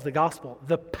calls the gospel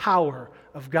the power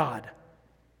of God.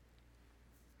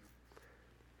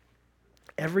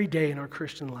 Every day in our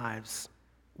Christian lives,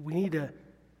 we need to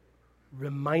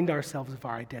remind ourselves of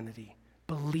our identity,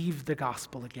 believe the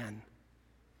gospel again.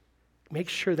 Make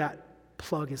sure that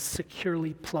plug is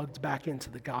securely plugged back into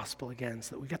the gospel again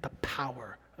so that we get the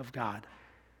power of God.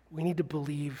 We need to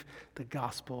believe the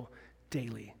gospel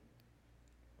daily.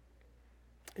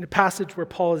 In a passage where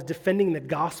Paul is defending the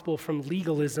gospel from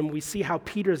legalism, we see how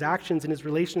Peter's actions and his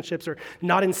relationships are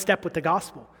not in step with the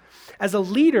gospel. As a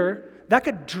leader, that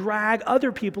could drag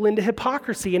other people into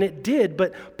hypocrisy, and it did,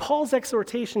 but Paul's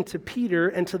exhortation to Peter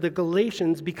and to the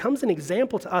Galatians becomes an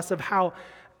example to us of how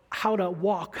to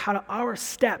walk, how our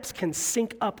steps can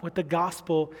sync up with the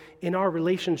gospel in our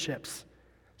relationships.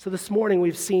 So this morning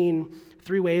we've seen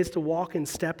 3 ways to walk in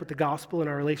step with the gospel in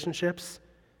our relationships.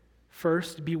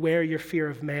 First, beware your fear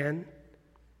of man.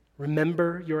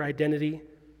 Remember your identity.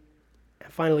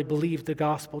 And finally, believe the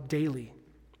gospel daily.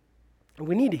 And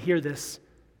we need to hear this,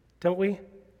 don't we?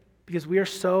 Because we are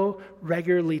so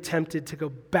regularly tempted to go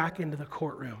back into the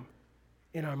courtroom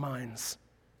in our minds,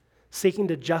 seeking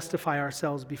to justify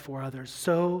ourselves before others,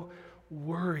 so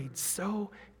worried,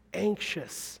 so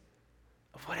anxious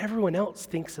of what everyone else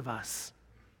thinks of us.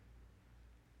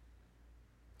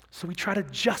 So we try to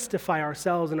justify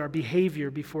ourselves and our behavior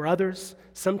before others,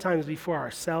 sometimes before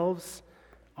ourselves,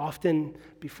 often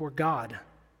before God.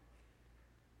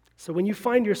 So when you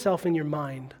find yourself in your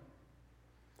mind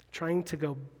trying to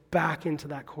go back into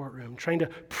that courtroom, trying to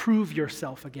prove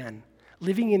yourself again,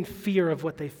 living in fear of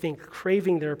what they think,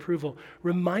 craving their approval,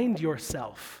 remind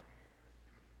yourself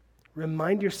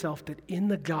that in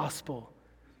the gospel,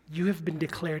 you have been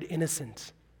declared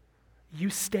innocent. You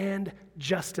stand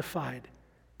justified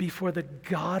before the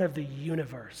God of the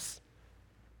universe.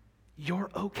 You're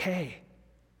okay.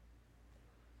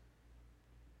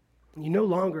 You no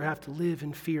longer have to live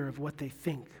in fear of what they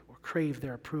think or crave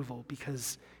their approval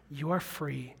because you are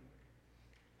free.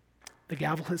 The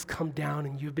gavel has come down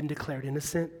and you've been declared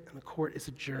innocent and the court is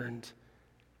adjourned.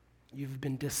 You've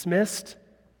been dismissed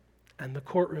and the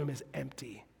courtroom is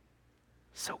empty.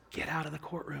 So get out of the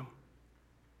courtroom.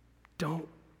 Don't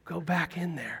go back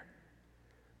in there.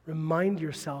 Remind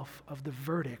yourself of the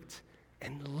verdict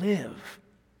and live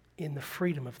in the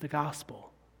freedom of the gospel.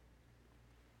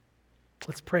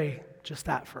 Let's pray just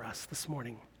that for us this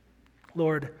morning.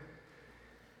 Lord,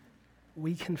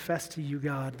 we confess to you,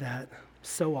 God, that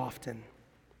so often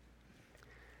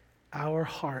our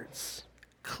hearts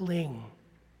cling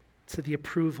to the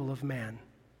approval of man.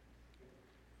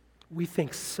 We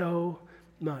think so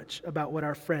much about what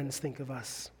our friends think of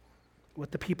us, what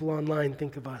the people online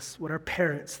think of us, what our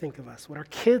parents think of us, what our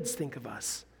kids think of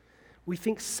us. We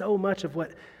think so much of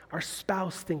what our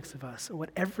spouse thinks of us and what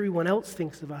everyone else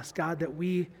thinks of us, God, that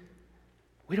we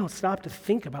don't stop to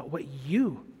think about what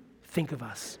you think of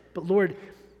us. But Lord,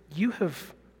 you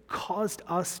have caused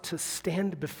us to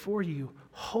stand before you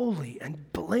holy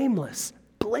and blameless,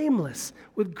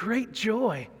 with great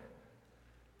joy.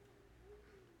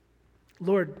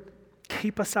 Lord,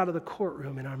 keep us out of the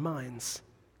courtroom in our minds.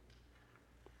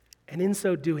 And in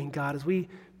so doing, God, as we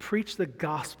preach the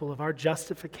gospel of our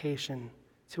justification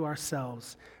to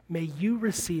ourselves, may you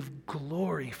receive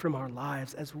glory from our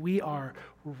lives as we are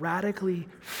radically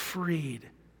freed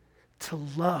to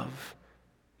love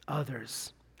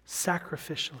others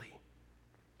sacrificially.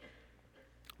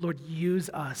 Lord, use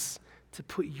us to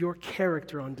put your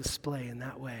character on display in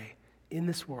that way in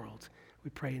this world. We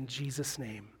pray in Jesus'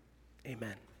 name,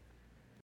 amen.